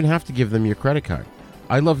 You don't even have to give them your credit card.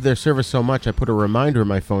 I loved their service so much I put a reminder in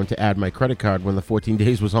my phone to add my credit card when the 14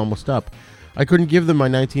 days was almost up. I couldn't give them my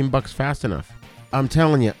 $19 fast enough. I'm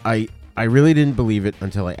telling you, I really didn't believe it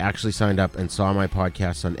until I actually signed up and saw my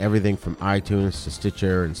podcasts on everything from iTunes to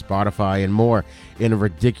Stitcher and Spotify and more in a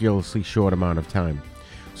ridiculously short amount of time.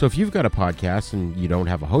 So if you've got a podcast and you don't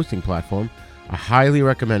have a hosting platform, I highly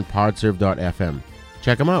recommend podserve.fm.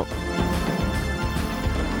 Check them out.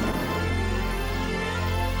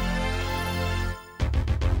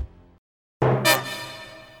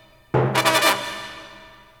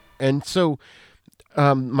 And so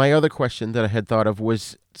my other question that I had thought of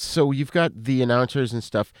was, so you've got the announcers and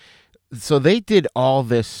stuff. So they did all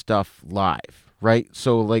this stuff live, right?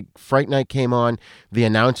 So like Fright Night came on, the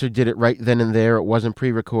announcer did it right then and there. It wasn't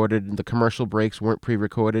pre-recorded, and the commercial breaks weren't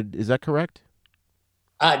pre-recorded. Is that correct?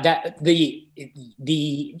 You're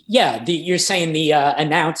saying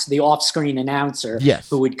the off-screen announcer, yes,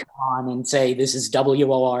 who would come on and say, "This is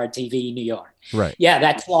WOR TV New York." Right. Yeah,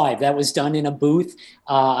 that's live. That was done in a booth.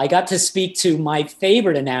 I got to speak to my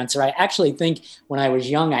favorite announcer. I actually think when I was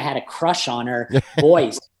young, I had a crush on her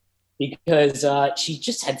voice because she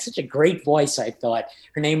just had such a great voice, I thought.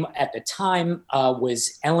 Her name at the time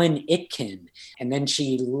was Ellen Itkin, and then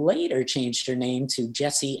she later changed her name to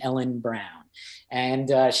Jessie Ellen Brown.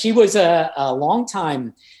 And she was a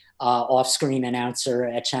long-time off-screen announcer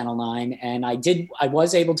at Channel 9, and I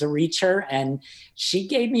was able to reach her, and she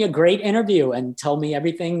gave me a great interview and told me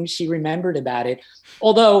everything she remembered about it.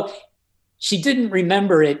 Although she didn't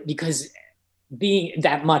remember it because being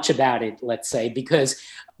that much about it, let's say, because,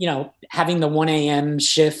 having the 1 a.m.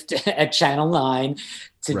 shift at Channel 9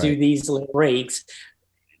 to do these little breaks,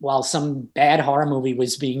 while some bad horror movie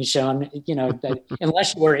was being shown, that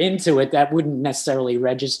unless you were into it, that wouldn't necessarily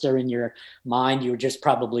register in your mind. You were just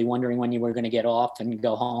probably wondering when you were going to get off and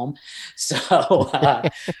go home. So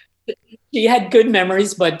She had good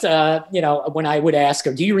memories, but when I would ask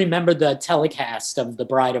her, "Do you remember the telecast of The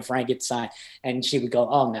Bride of Frankenstein?" and she would go,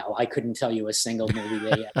 "Oh no, I couldn't tell you a single movie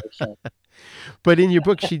they ever showed." But in your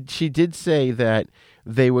book, she did say that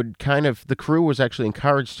they would the crew was actually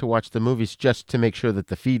encouraged to watch the movies just to make sure that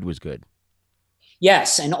the feed was good.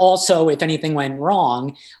 Yes, and also if anything went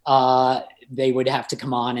wrong, they would have to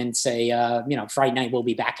come on and say, Fright Night will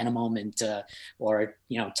be back in a moment, or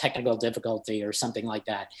technical difficulty or something like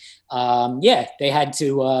that. They had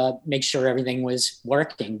to make sure everything was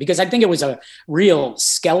working, because I think it was a real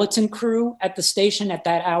skeleton crew at the station at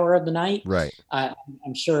that hour of the night. Right.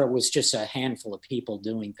 I'm sure it was just a handful of people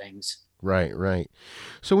doing things. Right.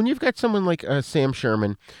 So when you've got someone like Sam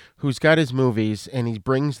Sherman, who's got his movies and he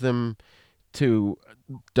brings them to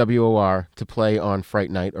WOR to play on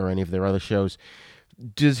Fright Night or any of their other shows,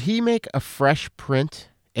 does he make a fresh print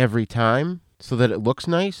every time so that it looks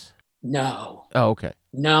nice? No. Oh, okay.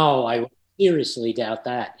 No, I seriously doubt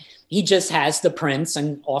that. He just has the prints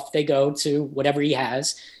and off they go to whatever he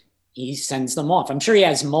has. He sends them off. I'm sure he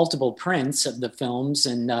has multiple prints of the films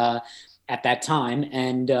and at that time,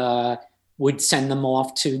 and would send them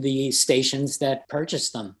off to the stations that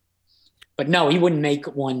purchased them. But no, he wouldn't make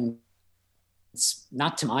one. It's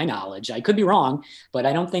not to my knowledge. I could be wrong, but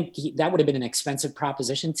I don't think that would have been an expensive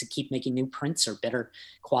proposition to keep making new prints or better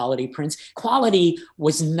quality prints. Quality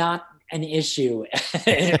was not an issue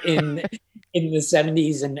in the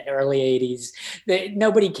 70s and early 80s.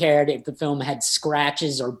 Nobody cared if the film had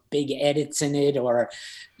scratches or big edits in it or,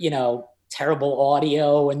 terrible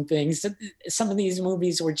audio and things. Some of these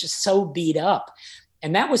movies were just so beat up.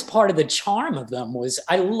 And that was part of the charm of them. Was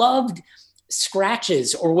I loved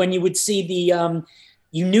scratches, or when you would see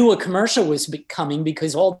you knew a commercial was coming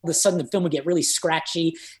because all of a sudden the film would get really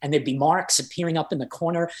scratchy and there'd be marks appearing up in the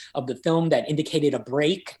corner of the film that indicated a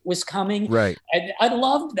break was coming. Right. And I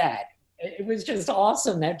loved that. It was just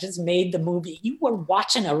awesome. That just made the movie. You were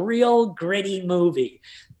watching a real gritty movie.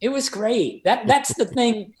 It was great. That's the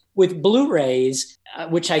thing with Blu-rays,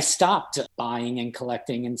 which I stopped buying and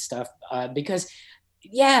collecting and stuff because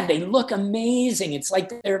they look amazing. It's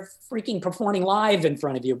like they're freaking performing live in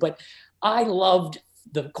front of you. But I loved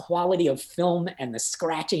the quality of film and the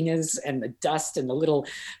scratchiness and the dust and the little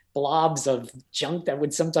blobs of junk that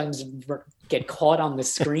would sometimes get caught on the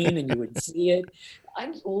screen and you would see it.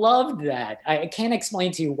 I loved that. I can't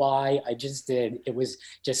explain to you why. I just did. It was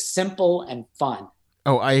just simple and fun.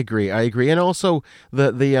 Oh, I agree. And also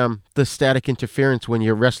the static interference when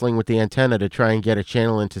you're wrestling with the antenna to try and get a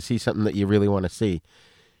channel in to see something that you really want to see.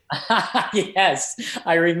 Yes,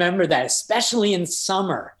 I remember that, especially in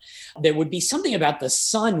summer. There would be something about the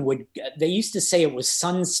sun. They used to say it was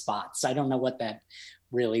sunspots. I don't know what that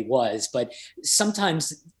really was, but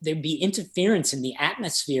sometimes there'd be interference in the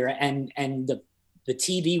atmosphere and the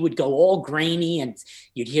TV would go all grainy and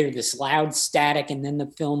you'd hear this loud static, and then the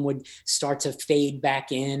film would start to fade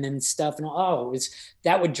back in and stuff. And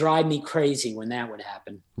that would drive me crazy when that would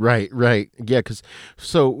happen. Right. Yeah, because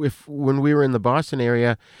when we were in the Boston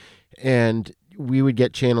area and we would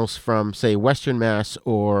get channels from, say, Western Mass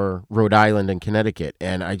or Rhode Island and Connecticut,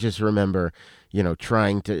 and I just remember,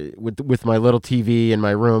 trying to, with my little TV in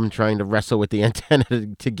my room, trying to wrestle with the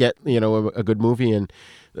antenna to get, a good movie and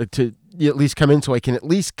to at least come in so I can at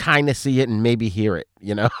least kind of see it and maybe hear it,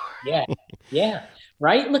 Yeah.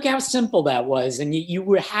 Right? Look how simple that was. And you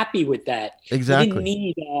were happy with that. Exactly. You didn't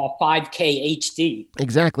need 5K HD.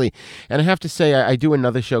 Exactly. And I have to say, I do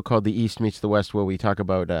another show called The East Meets the West where we talk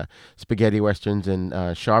about spaghetti westerns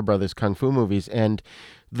and Shaw Brothers kung fu movies. And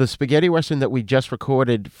the spaghetti western that we just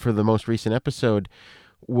recorded for the most recent episode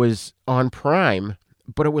was on Prime,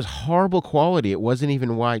 but it was horrible quality. It wasn't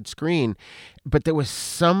even widescreen, but there was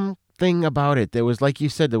something about it. There was, like you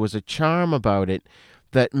said, there was a charm about it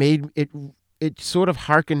that made it sort of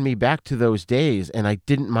harkened me back to those days, and I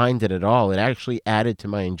didn't mind it at all. It actually added to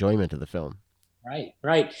my enjoyment of the film.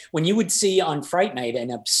 Right. When you would see on Fright Night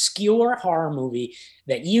an obscure horror movie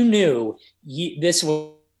that you knew this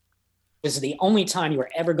was the only time you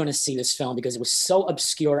were ever going to see this film because it was so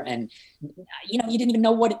obscure and, you didn't even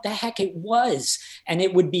know what the heck it was. And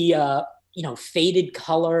it would be, faded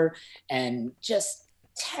color and just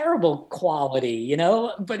terrible quality,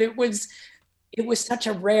 but it was such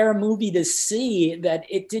a rare movie to see that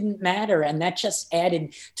it didn't matter. And that just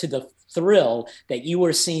added to the thrill that you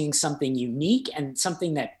were seeing something unique and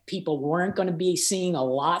something that people weren't going to be seeing a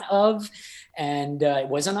lot of. And it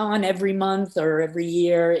wasn't on every month or every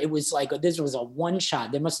year. It was like, this was a one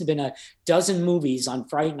shot. There must have been a dozen movies on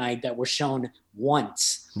Fright Night that were shown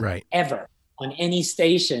once, right, ever on any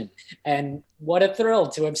station. And what a thrill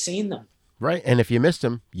to have seen them. Right. And if you missed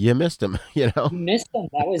them, you missed them, you know? You missed them.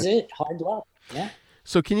 That was it. Hard luck. Yeah.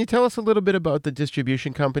 So can you tell us a little bit about the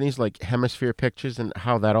distribution companies like Hemisphere Pictures and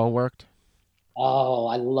how that all worked? Oh,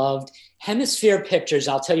 I loved Hemisphere Pictures.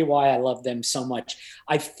 I'll tell you why I love them so much.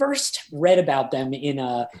 I first read about them in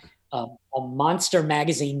a monster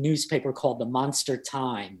magazine newspaper called the Monster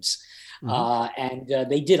Times. And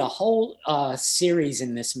they did a whole series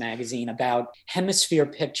in this magazine about Hemisphere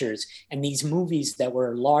Pictures and these movies that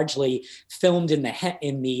were largely filmed in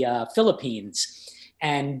the Philippines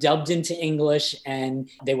and dubbed into English. And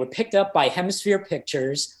they were picked up by Hemisphere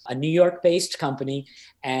Pictures, a New York-based company,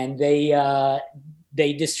 and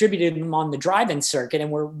they distributed them on the drive-in circuit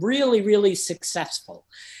and were really, really successful.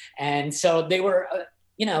 And so they were,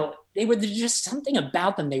 just something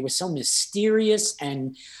about them. They were so mysterious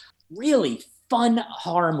and really fun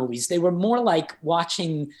horror movies. They were more like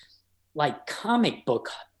watching like comic book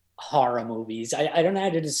horror movies. I don't know how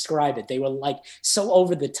to describe it. They were like so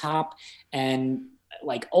over the top and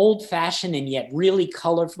like old fashioned and yet really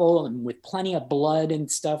colorful and with plenty of blood and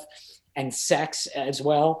stuff and sex as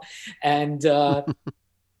well. And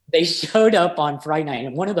they showed up on Friday night,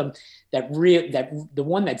 and one of them the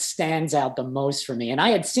one that stands out the most for me, and I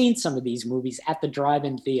had seen some of these movies at the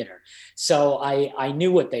drive-in theater, so I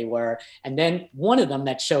knew what they were. And then one of them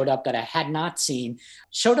that showed up that I had not seen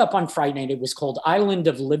showed up on Friday night. It was called Island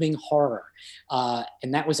of Living Horror,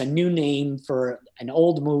 and that was a new name for an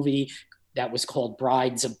old movie that was called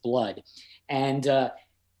Brides of Blood. And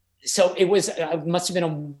so it was must have been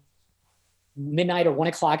a midnight or 1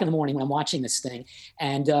 o'clock in the morning when I'm watching this thing.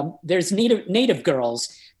 And there's native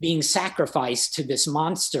girls being sacrificed to this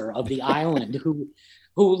monster of the island who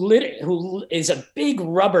is a big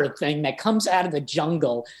rubber thing that comes out of the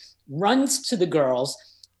jungle, runs to the girls,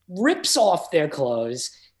 rips off their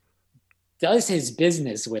clothes, does his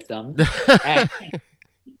business with them, and,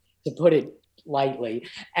 to put it lightly,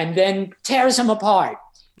 and then tears them apart.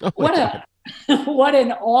 Oh, what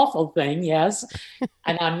an awful thing, yes.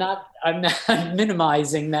 And I'm not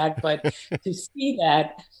minimizing that, but to see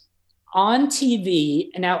that on TV,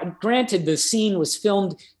 and now granted the scene was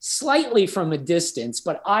filmed slightly from a distance,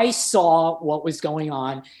 but I saw what was going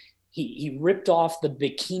on. He ripped off the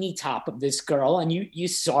bikini top of this girl and you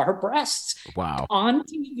saw her breasts. Wow. On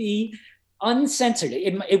TV, uncensored.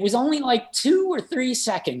 It was only like 2 or 3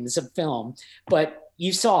 seconds of film, but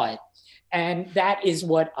you saw it. And that is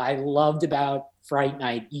what I loved about Fright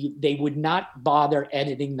Night. They would not bother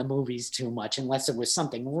editing the movies too much unless it was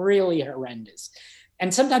something really horrendous.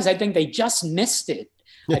 And sometimes I think they just missed it.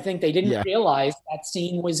 I think they didn't realize that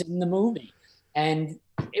scene was in the movie. And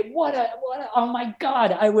oh my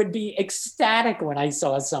God, I would be ecstatic when I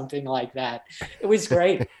saw something like that. It was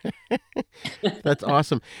great. That's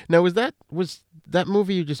awesome. Now, was that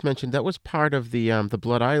movie you just mentioned, that was part of the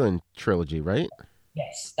Blood Island trilogy, right?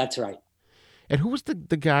 Yes, that's right. And who was the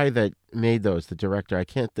guy that made those, the director? I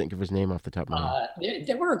can't think of his name off the top of my head.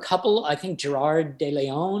 There were a couple, I think Gerard de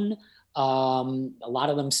Leon. A lot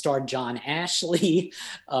of them starred John Ashley.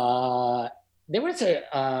 There was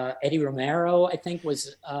Eddie Romero, I think,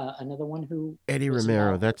 was another one who... Eddie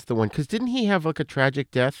Romero, that's the one. Because didn't he have like a tragic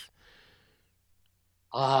death?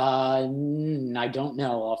 I don't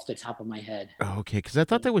know off the top of my head. Oh, okay, because I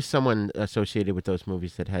thought there was someone associated with those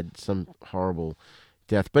movies that had some horrible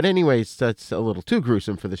death. But anyways, that's a little too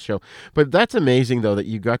gruesome for the show. But that's amazing, though, that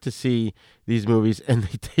you got to see these movies and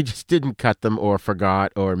they just didn't cut them or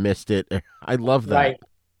forgot or missed it. I love that. Right.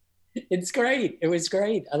 It's great. It was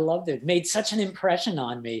great. I loved it. It made such an impression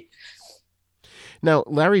on me. Now,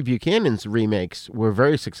 Larry Buchanan's remakes were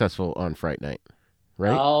very successful on Fright Night,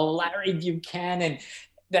 right? Oh, Larry Buchanan.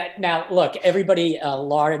 Now, look, everybody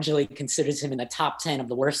largely considers him in the top 10 of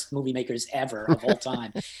the worst movie makers ever of all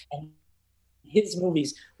time. And his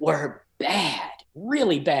movies were bad,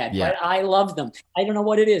 really bad, but I love them. I don't know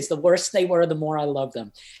what it is. The worse they were, the more I love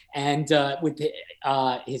them. And with the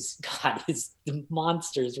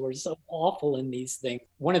monsters were so awful in these things.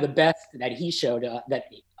 One of the best that he showed that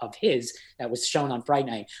was shown on Fright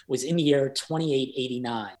Night was in the year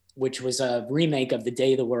 2889. Which was a remake of The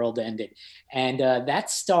Day the World Ended. And that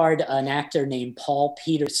starred an actor named Paul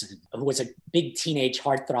Peterson, who was a big teenage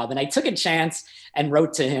heartthrob. And I took a chance and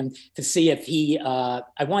wrote to him to see if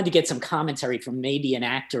I wanted to get some commentary from maybe an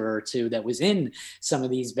actor or two that was in some of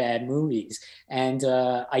these bad movies. And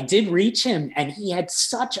I did reach him, and he had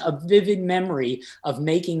such a vivid memory of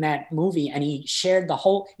making that movie. And he shared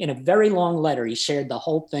in a very long letter, he shared the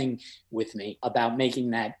whole thing with me about making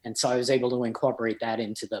that. And so I was able to incorporate that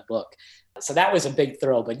into the book. So that was a big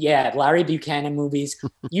thrill. But yeah, Larry Buchanan movies,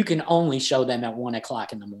 you can only show them at 1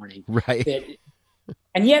 o'clock in the morning. Right.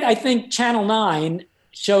 And yet I think Channel 9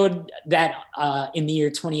 showed that in the year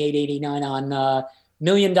 2889 on $1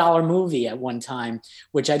 Million Movie at one time,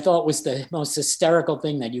 which I thought was the most hysterical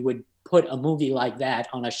thing, that you would put a movie like that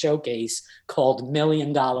on a showcase called $1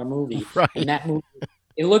 Million Movie. Right. And that movie,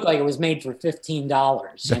 it looked like it was made for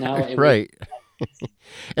 $15, you know? Right.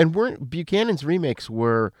 And weren't Buchanan's remakes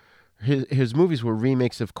were, his movies were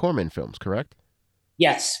remakes of Corman films, correct?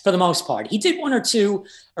 Yes, for the most part. He did one or two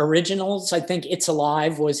originals. I think It's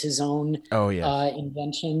Alive was his own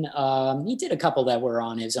invention. He did a couple that were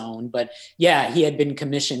on his own. But yeah, he had been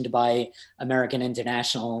commissioned by American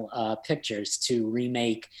International Pictures to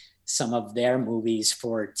remake some of their movies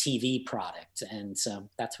for TV product. And so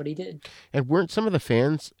that's what he did. And weren't some of the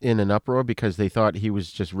fans in an uproar because they thought he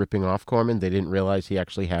was just ripping off Corman? They didn't realize he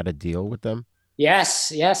actually had a deal with them? Yes,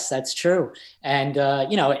 that's true. And,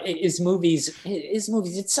 his movies,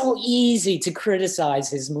 it's so easy to criticize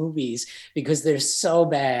his movies because they're so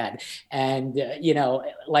bad. And,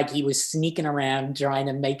 like he was sneaking around trying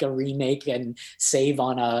to make a remake and save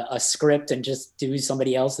on a script and just do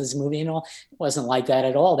somebody else's movie and all. It wasn't like that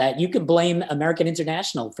at all. That you can blame American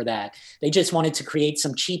International for that. They just wanted to create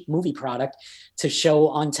some cheap movie product to show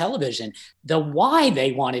on television. The why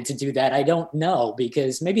they wanted to do that, I don't know,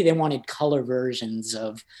 because maybe they wanted color versions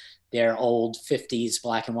of their old 50s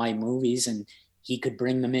black and white movies and he could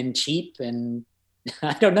bring them in cheap. And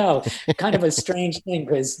I don't know, kind of a strange thing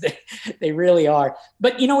because they really are.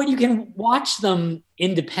 But you know what? You can watch them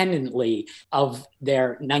independently of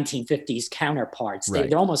their 1950s counterparts. Right.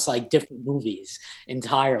 They're almost like different movies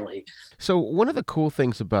entirely. So one of the cool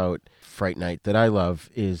things about Fright Night that I love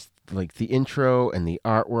is like the intro and the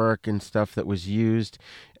artwork and stuff that was used.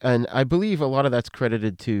 And I believe a lot of that's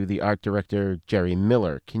credited to the art director, Jerry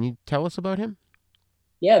Miller. Can you tell us about him?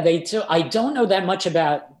 Yeah, I don't know that much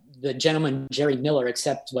about the gentleman, Jerry Miller,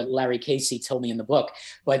 except what Larry Casey told me in the book.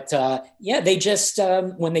 But they just,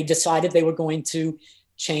 when they decided they were going to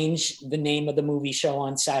change the name of the movie show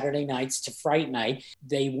on Saturday nights to Fright Night,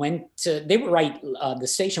 the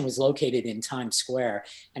station was located in Times Square.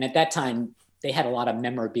 And at that time, they had a lot of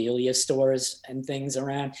memorabilia stores and things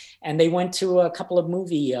around. And they went to a couple of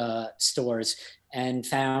movie stores and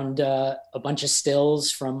found a bunch of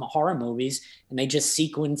stills from horror movies, and they just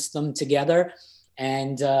sequenced them together.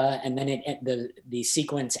 And then the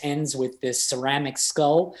sequence ends with this ceramic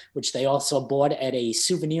skull, which they also bought at a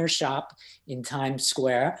souvenir shop in Times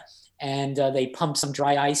Square. And they pump some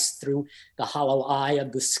dry ice through the hollow eye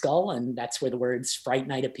of the skull, and that's where the words Fright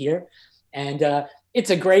Night appear. And it's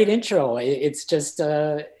a great intro. It's just,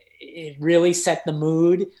 it really set the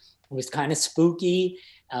mood. It was kind of spooky.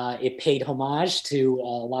 It paid homage to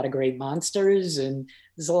a lot of great monsters, and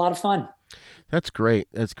it was a lot of fun. That's great.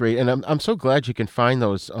 That's great. And I'm so glad you can find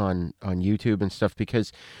those on YouTube and stuff,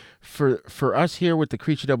 because for us here with the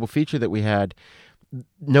Creature Double Feature that we had,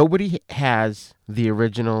 nobody has the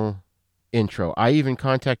original intro. I even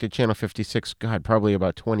contacted Channel 56, probably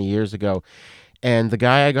about 20 years ago. And the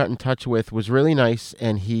guy I got in touch with was really nice,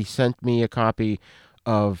 and he sent me a copy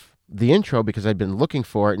of the intro because I'd been looking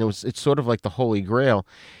for it, and it's sort of like the Holy Grail.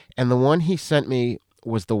 And the one he sent me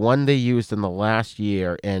was the one they used in the last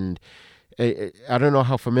year. And I don't know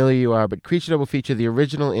how familiar you are, but Creature Double Feature, the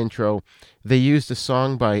original intro, they used a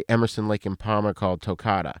song by Emerson, Lake and Palmer called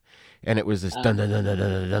Toccata. And it was this dun dun dun dun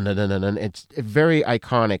dun dun dun dun dun. It's very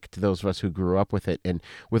iconic to those of us who grew up with it, and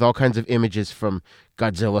with all kinds of images from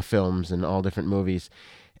Godzilla films and all different movies.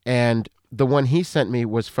 And the one he sent me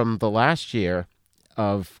was from the last year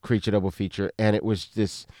of Creature Double Feature, and it was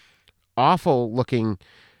this awful looking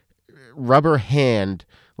rubber hand,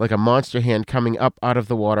 like a monster hand coming up out of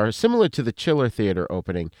the water, similar to the Chiller Theater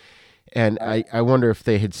opening. And I wonder if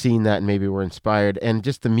they had seen that and maybe were inspired. And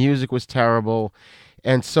just the music was terrible.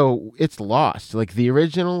 And so it's lost. Like the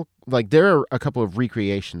original, like there are a couple of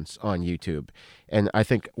recreations on YouTube. And I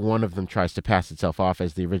think one of them tries to pass itself off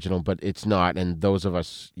as the original, but it's not. And those of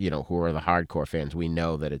us, who are the hardcore fans, we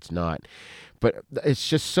know that it's not. But it's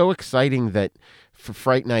just so exciting that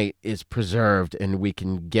Fright Night is preserved, and we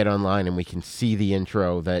can get online and we can see the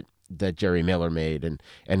intro that Jerry Miller made and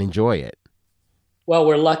enjoy it. Well,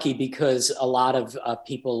 we're lucky because a lot of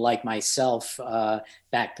people like myself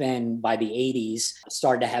back then, by the 80s,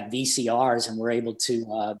 started to have VCRs and were able to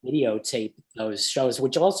videotape those shows,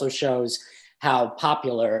 which also shows how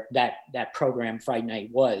popular that program Fright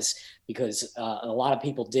Night was, because a lot of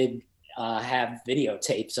people did have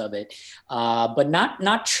videotapes of it, but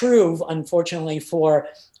not true, unfortunately, for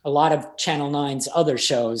a lot of Channel 9's other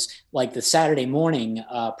shows, like the Saturday morning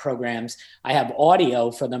programs. I have audio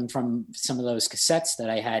for them from some of those cassettes that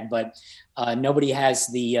I had, but nobody has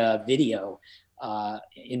the video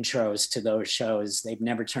intros to those shows. They've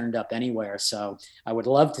never turned up anywhere. So I would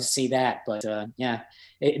love to see that. But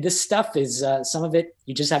this stuff is, some of it,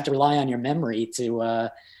 you just have to rely on your memory to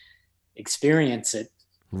experience it.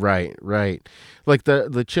 Right. Like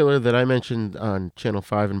the chiller that I mentioned on Channel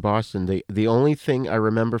 5 in Boston, the only thing I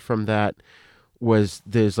remember from that was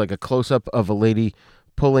there's like a close-up of a lady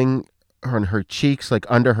pulling on her cheeks, like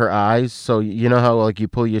under her eyes. So you know how like you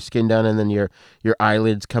pull your skin down and then your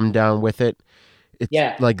eyelids come down with it?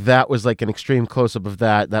 Like that was like an extreme close-up of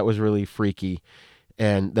that. That was really freaky.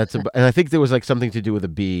 And and I think there was like something to do with a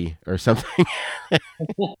bee or something.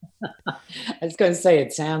 I was going to say,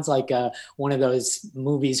 it sounds like one of those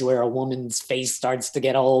movies where a woman's face starts to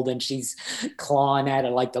get old and she's clawing at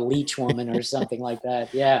it like the Leech Woman or something like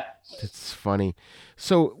that. Yeah. It's funny.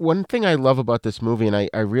 So one thing I love about this movie, and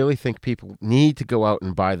I really think people need to go out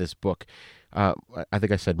and buy this book. I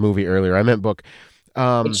think I said movie earlier. I meant book.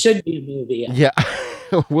 It should be a movie. Yeah.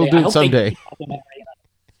 We'll do it someday.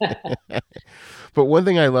 But one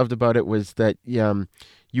thing I loved about it was that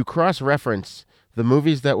you cross-reference the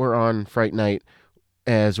movies that were on Fright Night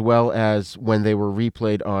as well as when they were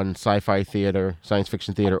replayed on sci-fi theater, science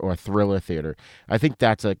fiction theater, or thriller theater. I think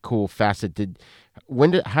that's a cool facet.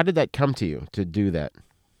 How did that come to you to do that?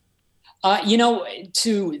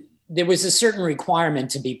 There was a certain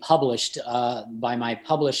requirement to be published by my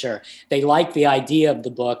publisher. They liked the idea of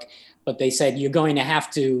the book, but they said, you're going to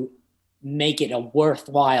have to make it a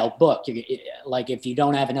worthwhile book. Like if you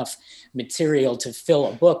don't have enough material to fill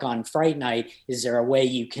a book on Fright Night, is there a way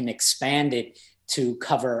you can expand it to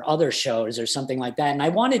cover other shows or something like that? And I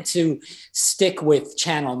wanted to stick with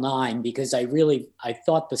Channel 9 because I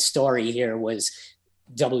thought the story here was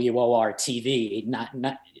WOR TV, not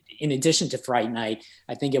in addition to Fright Night.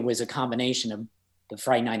 I think it was a combination of the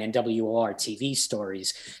Fright Night and WOR TV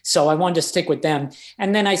stories. So I wanted to stick with them.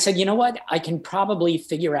 And then I said, you know what? I can probably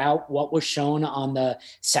figure out what was shown on the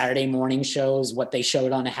Saturday morning shows, what they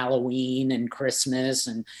showed on Halloween and Christmas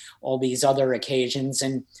and all these other occasions.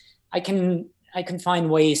 And I can find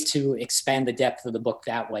ways to expand the depth of the book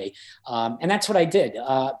that way. And that's what I did.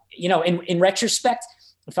 In retrospect,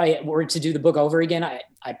 if I were to do the book over again,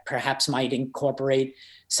 I perhaps might incorporate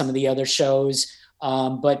some of the other shows.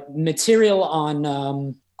 But material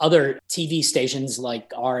on other TV stations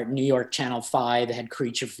like our New York Channel 5 had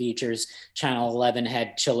Creature Features, Channel 11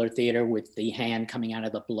 had Chiller Theater with the hand coming out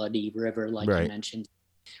of the bloody river, like you mentioned.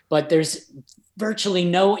 But there's virtually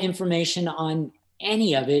no information on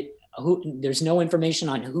any of it. There's no information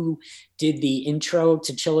on who did the intro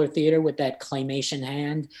to Chiller Theater with that claymation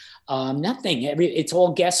hand. Nothing. It's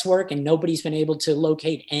all guesswork, and nobody's been able to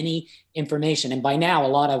locate any information. And by now, a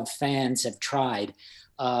lot of fans have tried.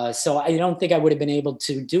 So I don't think I would have been able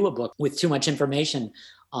to do a book with too much information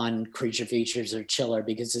on Creature Features or Chiller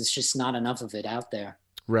because there's just not enough of it out there.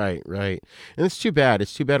 Right. And it's too bad.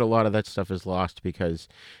 It's too bad a lot of that stuff is lost because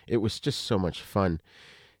it was just so much fun.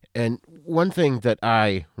 And one thing that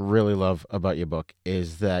I really love about your book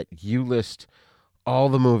is that you list all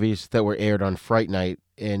the movies that were aired on Fright Night,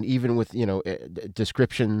 and even with,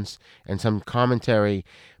 descriptions and some commentary,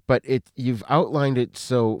 but you've outlined it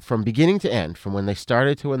so from beginning to end, from when they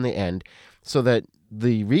started to when they end, so that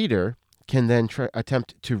the reader can then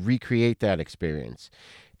attempt to recreate that experience.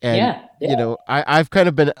 And, I've kind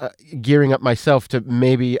of been gearing up myself to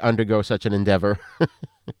maybe undergo such an endeavor.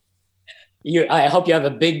 I hope you have a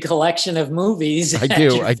big collection of movies. I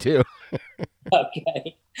do.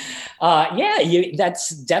 Okay. That's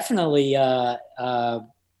definitely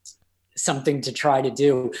something to try to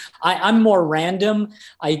do. I'm more random.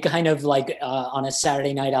 I kind of like on a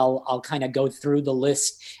Saturday night, I'll kind of go through the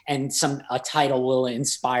list and a title will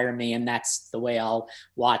inspire me, and that's the way I'll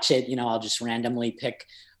watch it. I'll just randomly pick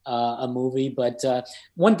a movie. But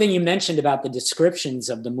one thing you mentioned about the descriptions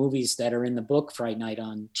of the movies that are in the book Fright Night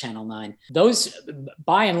on Channel 9, those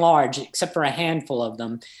by and large, except for a handful of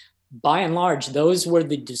them, by and large, those were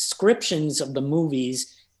the descriptions of the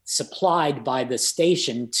movies supplied by the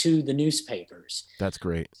station to the newspapers. That's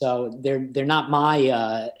great. So they're not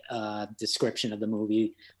my description of the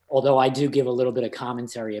movie, although I do give a little bit of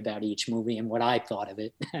commentary about each movie and what I thought of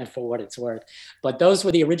it for what it's worth. But those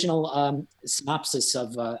were the original synopsis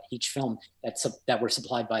of each film that were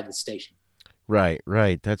supplied by the station. Right.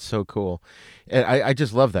 That's so cool. And I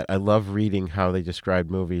just love that. I love reading how they describe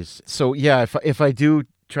movies. So yeah, if I do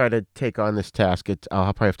try to take on this task,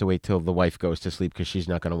 I'll probably have to wait till the wife goes to sleep because she's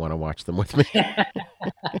not going to want to watch them with me.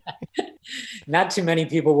 Not too many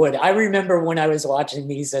people would. I remember when I was watching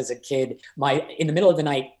these as a kid, in the middle of the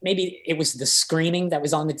night, maybe it was the screaming that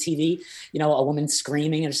was on the TV, a woman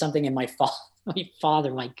screaming or something. And my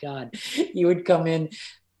father, my God, he would come in.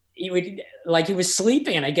 he was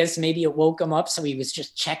sleeping, and I guess maybe it woke him up. So he was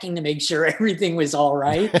just checking to make sure everything was all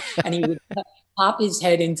right. And he would pop his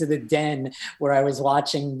head into the den where I was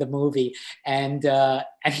watching the movie, and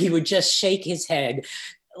he would just shake his head,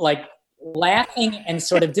 like laughing and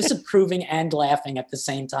sort of disapproving and laughing at the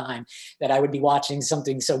same time, that I would be watching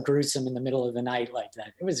something so gruesome in the middle of the night like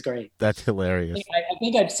that. It was great. That's hilarious. I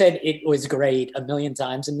think I've said it was great a million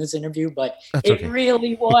times in this interview, but okay.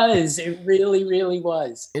 Really was. It really, really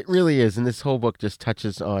was. It really is. And this whole book just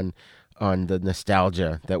touches on the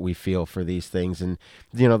nostalgia that we feel for these things. And,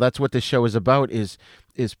 that's what this show is about, is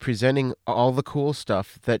presenting all the cool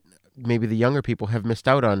stuff that maybe the younger people have missed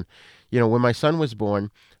out on. When my son was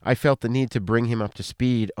born, I felt the need to bring him up to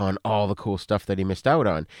speed on all the cool stuff that he missed out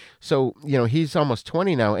on. So, he's almost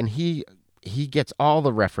 20 now, and he gets all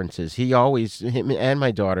the references. Him and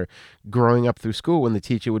my daughter, growing up through school, when the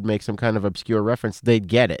teacher would make some kind of obscure reference, they'd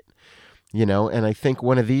get it, and I think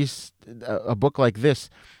a book like this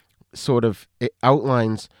sort of, it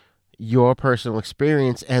outlines your personal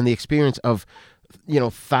experience and the experience of,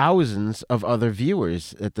 thousands of other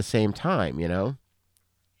viewers at the same time,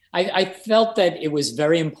 I felt that it was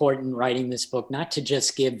very important writing this book, not to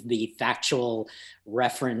just give the factual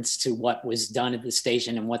reference to what was done at the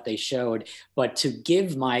station and what they showed, but to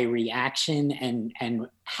give my reaction and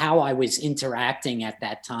how I was interacting at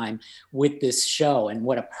that time with this show, and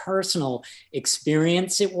what a personal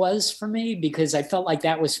experience it was for me, because I felt like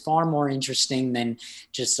that was far more interesting than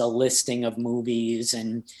just a listing of movies.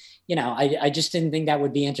 And, I just didn't think that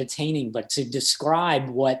would be entertaining, but to describe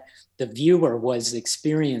what the viewer was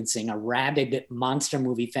experiencing, a rabid monster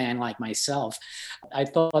movie fan like myself, I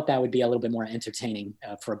thought that would be a little bit more entertaining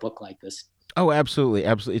for a book like this. Oh, absolutely.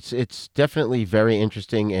 Absolutely. It's definitely very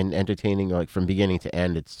interesting and entertaining, like from beginning to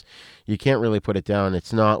end. You can't really put it down.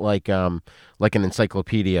 It's not like an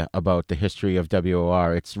encyclopedia about the history of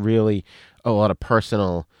WOR. It's really a lot of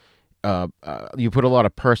personal, you put a lot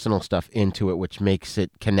of personal stuff into it, which makes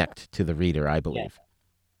it connect to the reader, I believe. Yeah.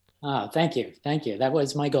 Oh, thank you. Thank you. That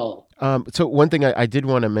was my goal. So one thing I did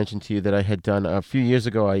want to mention to you that I had done a few years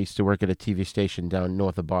ago, I used to work at a TV station down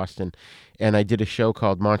north of Boston, and I did a show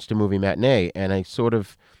called Monster Movie Matinee, and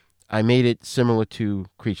I made it similar to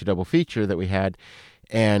Creature Double Feature that we had,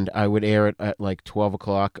 and I would air it at like 12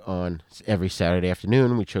 o'clock on every Saturday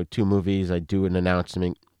afternoon. We'd show 2 movies. I'd do an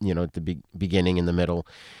announcement, at the beginning, in the middle,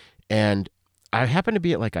 and I happened to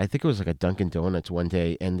be at I think it was a Dunkin' Donuts one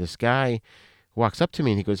day, and this guy walks up to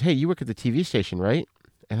me and he goes, "Hey, you work at the TV station, right?"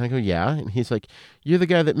 And I go, "Yeah." And he's like, "You're the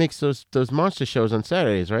guy that makes those monster shows on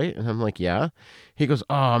Saturdays, right?" And I'm like, "Yeah." He goes,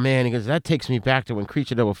 "Oh man," he goes, "that takes me back to when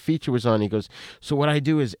Creature Double Feature was on." He goes, "So what I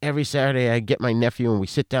do is every Saturday I get my nephew and we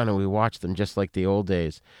sit down and we watch them just like the old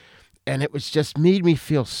days." And it was just made me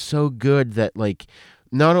feel so good that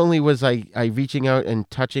not only was I reaching out and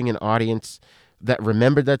touching an audience that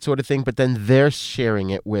remembered that sort of thing, but then they're sharing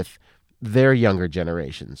it with their younger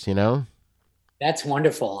generations, That's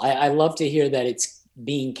wonderful. I love to hear that it's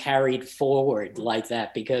being carried forward like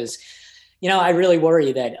that, because, I really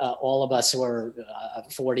worry that all of us who are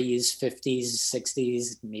 40s, 50s,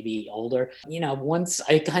 60s, maybe older,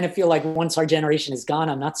 I kind of feel like once our generation is gone,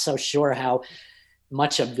 I'm not so sure how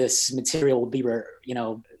much of this material will be,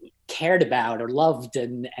 cared about or loved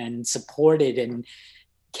and supported and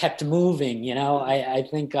kept moving. I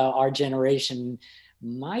think our generation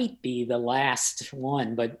might be the last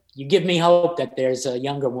one, but you give me hope that there's a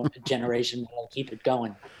younger generation that will keep it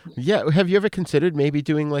going. Yeah. Have you ever considered maybe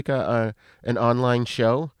doing an online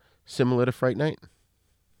show similar to Fright Night?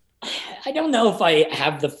 I don't know if I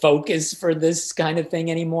have the focus for this kind of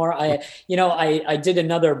thing anymore. I did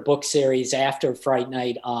another book series after Fright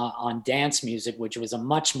Night on dance music, which was a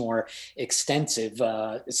much more extensive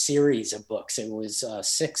series of books. It was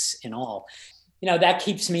 6 in all. That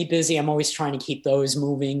keeps me busy. I'm always trying to keep those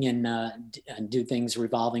moving and do things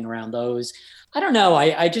revolving around those. I don't know.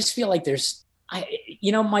 I just feel like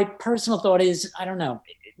my personal thought is, I don't know.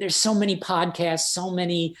 There's so many podcasts, so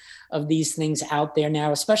many of these things out there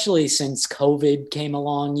now, especially since COVID came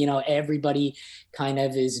along. Everybody kind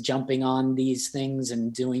of is jumping on these things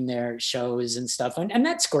and doing their shows and stuff. And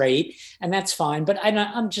that's great. And that's fine. But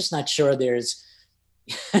I'm just not sure there's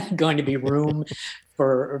going to be room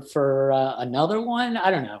for another one. I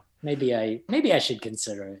don't know. Maybe I should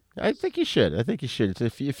consider it. I think you should.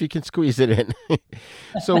 If you can squeeze it in.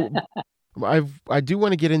 So I do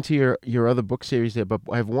want to get into your other book series there, but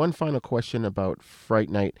I have one final question about Fright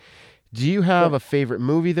Night. Do you have a favorite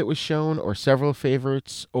movie that was shown, or several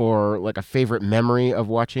favorites, or a favorite memory of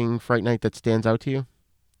watching Fright Night that stands out to you?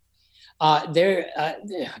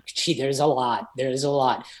 There's a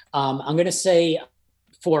lot. I'm going to say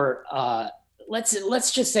for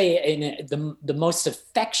let's just say the most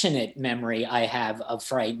affectionate memory I have of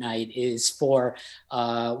Fright Night is for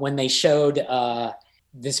when they showed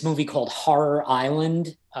this movie called Horror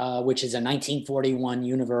Island, which is a 1941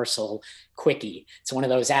 Universal quickie. It's one of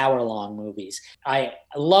those hour-long movies. I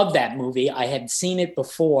love that movie. I had seen it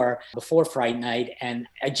before Fright Night, and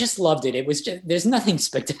I just loved it. It was just, there's nothing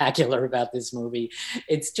spectacular about this movie.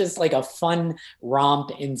 It's just like a fun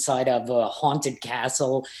romp inside of a haunted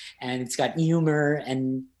castle, and it's got humor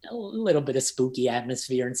and a little bit of spooky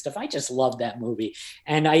atmosphere and stuff. I just love that movie.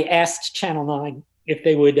 And I asked Channel 9 if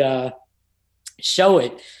they would show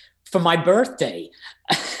it for my birthday.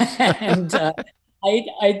 And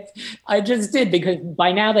I just did, because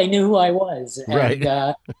by now they knew who I was. And,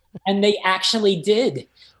 right. And they actually did.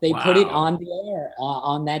 They put it on the air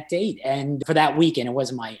on that date. And for that weekend, it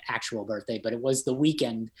wasn't my actual birthday, but it was the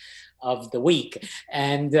weekend of the week.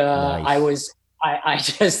 And nice. I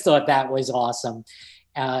just thought that was awesome.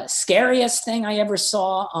 Scariest thing I ever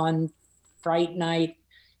saw on Fright Night,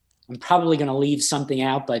 I'm probably going to leave something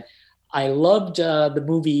out, but I loved the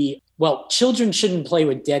movie, well, Children Shouldn't Play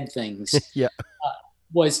with Dead Things. Yeah.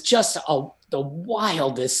 Was just the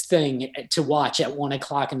wildest thing to watch at 1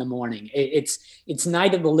 o'clock in the morning. It's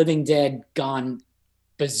Night of the Living Dead gone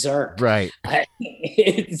berserk. Right.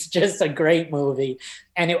 It's just a great movie.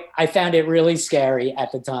 And I found it really scary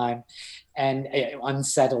at the time and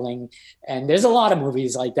unsettling. And there's a lot of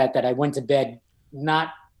movies like that I went to bed not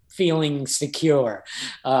feeling secure.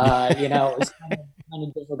 It was kind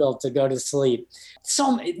of difficult to go to sleep.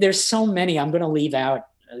 There's so many. I'm going to leave out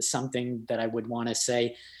something that I would want to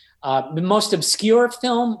say. The most obscure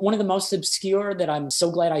film, one of the most obscure that I'm so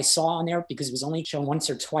glad I saw on there, because it was only shown once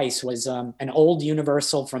or twice, was an old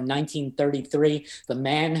Universal from 1933, The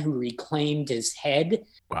Man Who Reclaimed His Head.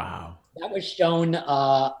 Wow. That was shown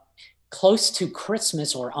close to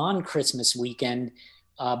Christmas or on Christmas weekend,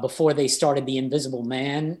 before they started the Invisible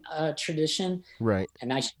Man tradition. Right.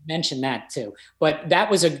 And I should mention that too. But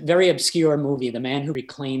that was a very obscure movie, The Man Who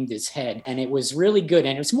Reclaimed His Head. And it was really good.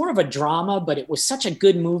 And it was more of a drama, but it was such a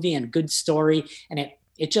good movie and good story. And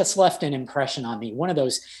it just left an impression on me. One of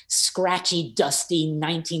those scratchy, dusty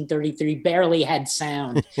 1933, barely had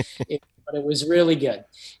sound. But it was really good.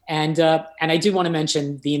 And I do want to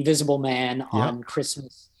mention The Invisible Man on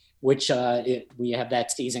Christmas, which we have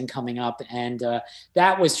that season coming up. And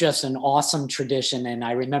that was just an awesome tradition. And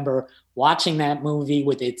I remember watching that movie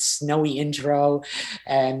with its snowy intro,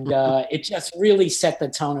 and it just really set the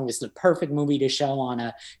tone. It was the perfect movie to show on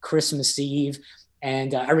a Christmas Eve.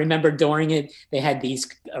 And I remember during it, they had these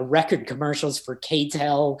record commercials for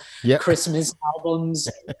K-Tel Christmas albums.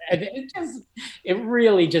 And it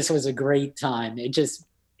really just was a great time.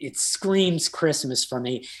 It screams Christmas for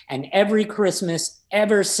me. And every Christmas,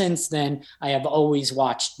 ever since then, I have always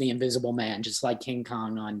watched The Invisible Man, just like King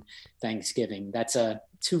Kong on Thanksgiving. That's a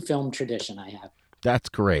 2-film tradition I have. That's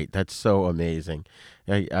great. That's so amazing.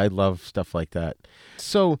 I love stuff like that.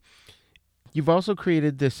 So you've also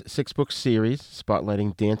created this 6-book series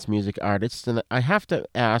spotlighting dance music artists. And I have to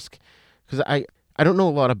ask, because I don't know a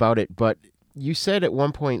lot about it, but you said at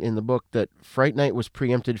one point in the book that Fright Night was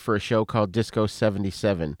preempted for a show called Disco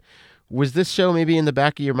 77. Was this show maybe in the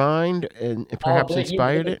back of your mind and perhaps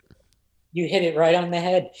inspired it? You hit it right on the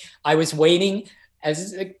head. I was waiting I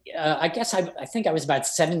think I was about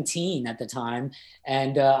 17 at the time.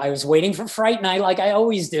 And I was waiting for Fright Night like I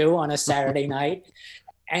always do on a Saturday night.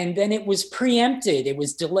 And then it was preempted. It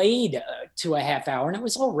was delayed to a half hour, and it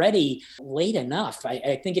was already late enough.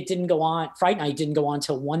 I think it didn't go on. Fright Night didn't go on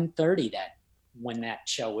till 1:30 when that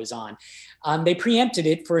show was on. They preempted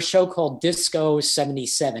it for a show called Disco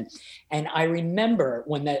 77. And I remember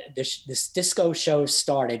when this disco show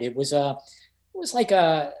started, it was like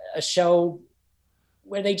a show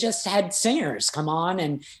where they just had singers come on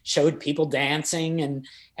and showed people dancing, and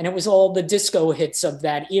it was all the disco hits of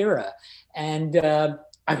that era. And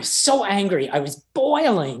I was so angry. I was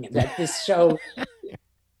boiling that this show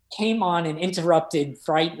came on and interrupted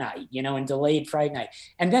Fright Night, and delayed Fright Night.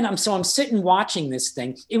 And then I'm sitting watching this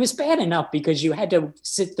thing. It was bad enough because you had to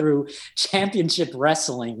sit through championship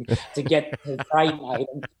wrestling to get to Fright Night.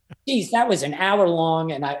 And, geez, that was an hour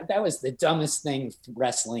long, and that was the dumbest thing,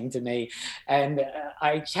 wrestling, to me. And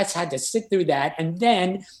I just had to sit through that. And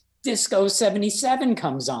then Disco 77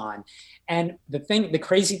 comes on. And the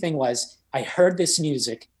crazy thing was, I heard this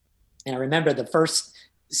music, and I remember the first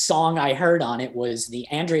song I heard on it was the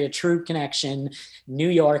Andrea True Connection, New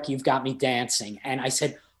York, You've Got Me Dancing. And I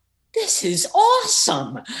said, this is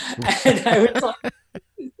awesome. And I was like,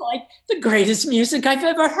 it's like the greatest music I've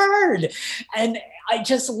ever heard. And I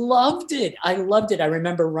just loved it. I loved it. I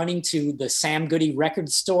remember running to the Sam Goody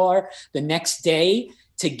record store the next day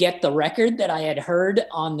to get the record that I had heard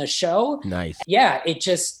on the show. Nice. Yeah, it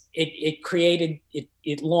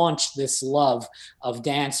launched this love of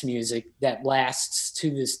dance music that lasts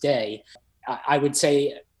to this day. I would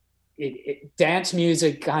say dance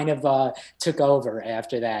music kind of took over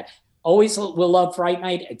after that. Always will love Fright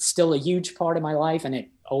Night. It's still a huge part of my life, and it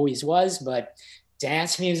always was, but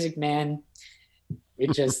dance music, man,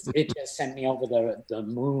 it just sent me over the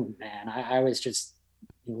moon, man. I was just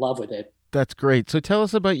in love with it. That's great. So tell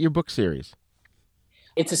us about your book series.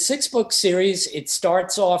 It's a 6-book series. It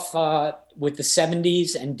starts off with the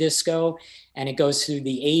 70s and disco, and it goes through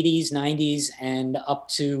the 80s, 90s, and up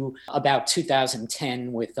to about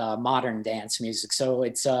 2010 with modern dance music. So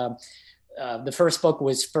it's the first book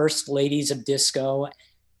was First Ladies of Disco.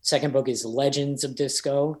 Second book is Legends of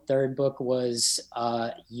Disco. Third book was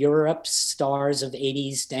Europe's Stars of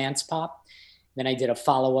 80s Dance Pop. Then I did a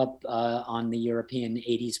follow-up on the European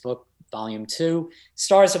 80s book, Volume 2,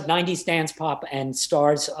 Stars of 90s Dance Pop and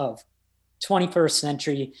Stars of 21st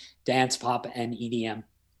Century Dance Pop and EDM.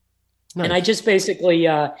 Nice. And I just basically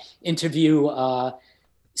interview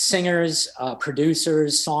singers,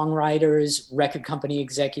 producers, songwriters, record company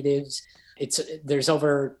executives. There's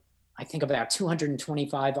over, I think, about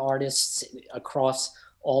 225 artists across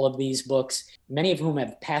all of these books, many of whom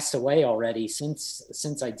have passed away already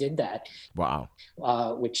since I did that. Wow.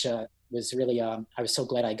 Which was really, I was so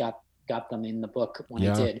glad I got them in the book when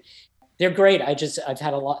I did. They're great. I've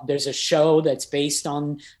had a lot. There's a show that's based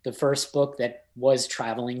on the first book that was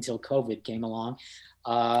traveling till COVID came along,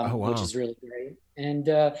 which is really great. And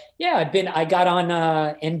I got on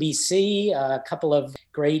NBC, a couple of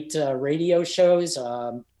great radio shows.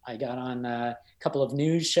 I got on a couple of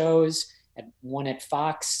news shows, one at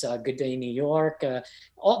Fox, Good Day New York,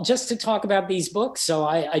 all just to talk about these books. So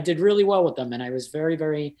I did really well with them, and I was very,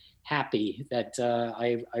 very happy that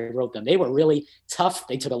I wrote them. They were really tough.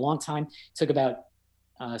 They took a long time. It took about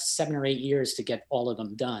 7 or 8 years to get all of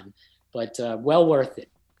them done, but well worth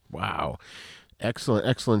it. Wow.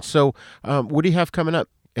 Excellent. So what do you have coming up?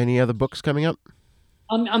 Any other books coming up?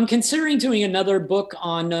 I'm considering doing another book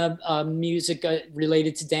on music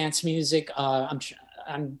related to dance music.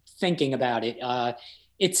 I'm thinking about it.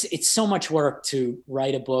 It's so much work to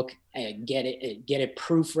write a book and get it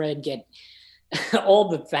proofread, get all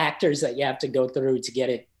the factors that you have to go through to get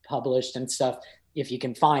it published and stuff. If you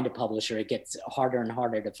can find a publisher, it gets harder and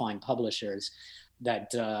harder to find publishers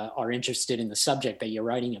that are interested in the subject that you're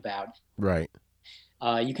writing about. Right.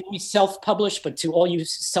 You can be self-publish, but to all you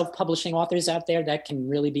self-publishing authors out there, that can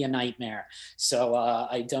really be a nightmare. So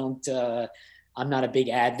I'm not a big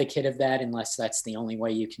advocate of that unless that's the only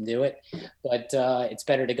way you can do it. But it's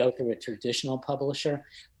better to go through a traditional publisher.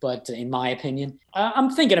 But in my opinion, I'm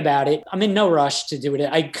thinking about it. I'm in no rush to do it.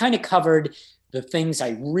 I kind of covered the things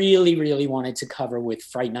I really, really wanted to cover with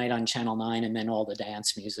Fright Night on Channel 9 and then all the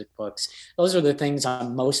dance music books. Those are the things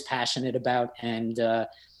I'm most passionate about. And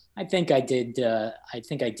I think I did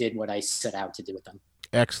what I set out to do with them.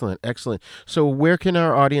 Excellent. So where can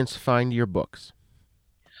our audience find your books?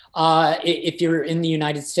 If you're in the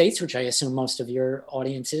United States, which I assume most of your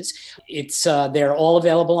audience is, they're all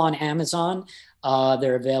available on Amazon.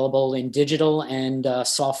 They're available in digital and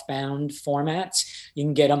softbound formats. You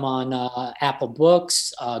can get them on Apple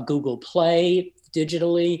Books, Google Play,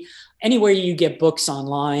 digitally. Anywhere you get books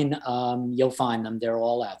online, you'll find them. They're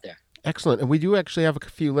all out there. Excellent. And we do actually have a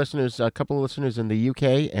couple of listeners in the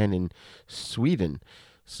UK and in Sweden.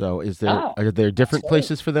 So are there different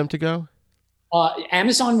places for them to go?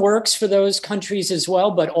 Amazon works for those countries as well,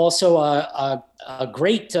 but also a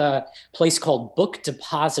great place called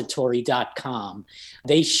bookdepository.com.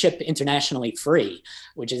 They ship internationally free,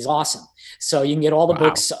 which is awesome. So you can get all the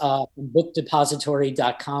books from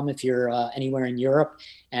bookdepository.com if you're anywhere in Europe.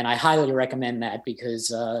 And I highly recommend that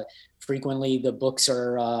because frequently the books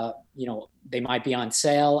are, they might be on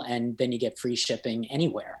sale and then you get free shipping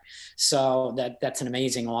anywhere. So that's an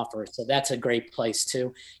amazing offer. So that's a great place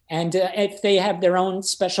too. And if they have their own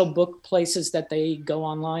special book places that they go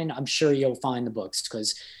online, I'm sure you'll find the books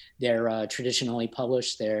because they're traditionally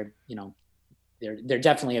published. They're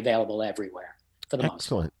definitely available everywhere.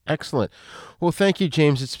 Excellent. Well, thank you,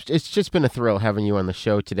 James. It's just been a thrill having you on the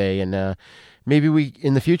show today, and maybe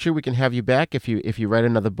in the future we can have you back if you write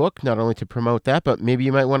another book, not only to promote that, but maybe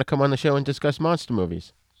you might want to come on the show and discuss monster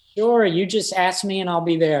movies. Sure, you just ask me and I'll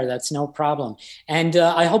be there. That's no problem. And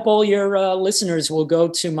I hope all your listeners will go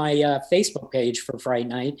to my Facebook page for Fright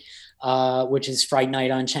Night, which is Fright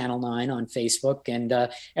Night on Channel 9 on Facebook. And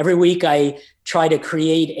every week I try to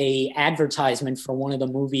create a advertisement for one of the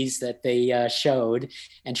movies that they showed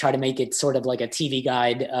and try to make it sort of like a TV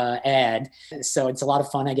Guide ad. So it's a lot of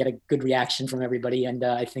fun. I get a good reaction from everybody, and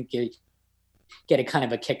I think you get a kind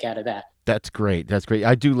of a kick out of that. That's great. That's great.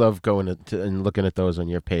 I do love going and looking at those on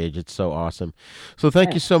your page. It's so awesome. So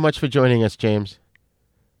thank you so much for joining us, James.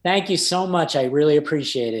 Thank you so much. I really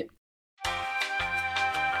appreciate it.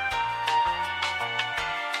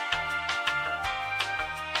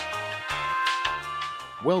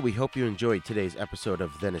 Well, we hope you enjoyed today's episode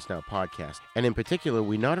of Then Is Now podcast. And in particular,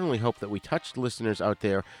 we not only hope that we touched listeners out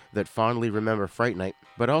there that fondly remember Fright Night,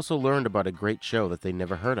 but also learned about a great show that they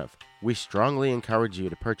never heard of. We strongly encourage you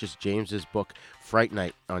to purchase James's book, Fright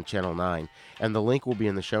Night, on Channel 9, and the link will be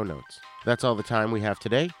in the show notes. That's all the time we have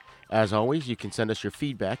today. As always, you can send us your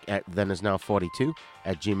feedback at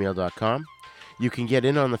thenisnow42@gmail.com. You can get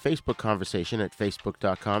in on the Facebook conversation at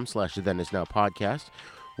facebook.com/thenisnowpodcast.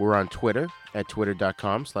 We're on Twitter at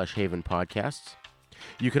twitter.com/havenpodcasts.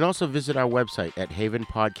 You can also visit our website at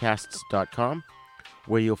havenpodcasts.com,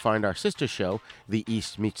 where you'll find our sister show, The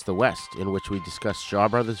East Meets the West, in which we discuss Shaw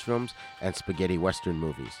Brothers films and spaghetti western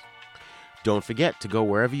movies. Don't forget to go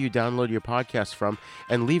wherever you download your podcasts from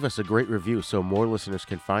and leave us a great review so more listeners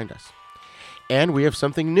can find us. And we have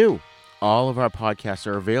something new. All of our podcasts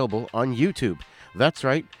are available on YouTube. That's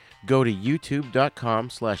right. Go to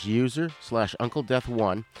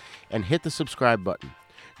youtube.com/user/UncleDeath1 and hit the subscribe button.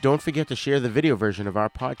 Don't forget to share the video version of our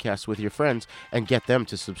podcast with your friends and get them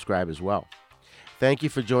to subscribe as well. Thank you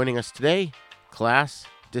for joining us today. Class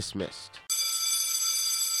dismissed.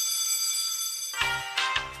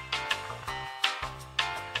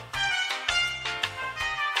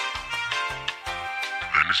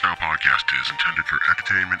 This Now podcast is intended for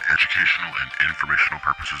entertainment, educational, and informational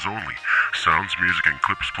purposes only. Sounds, music, and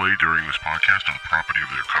clips played during this podcast are the property of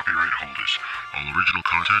their copyright holders. All original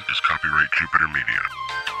content is copyright Jupiter Media.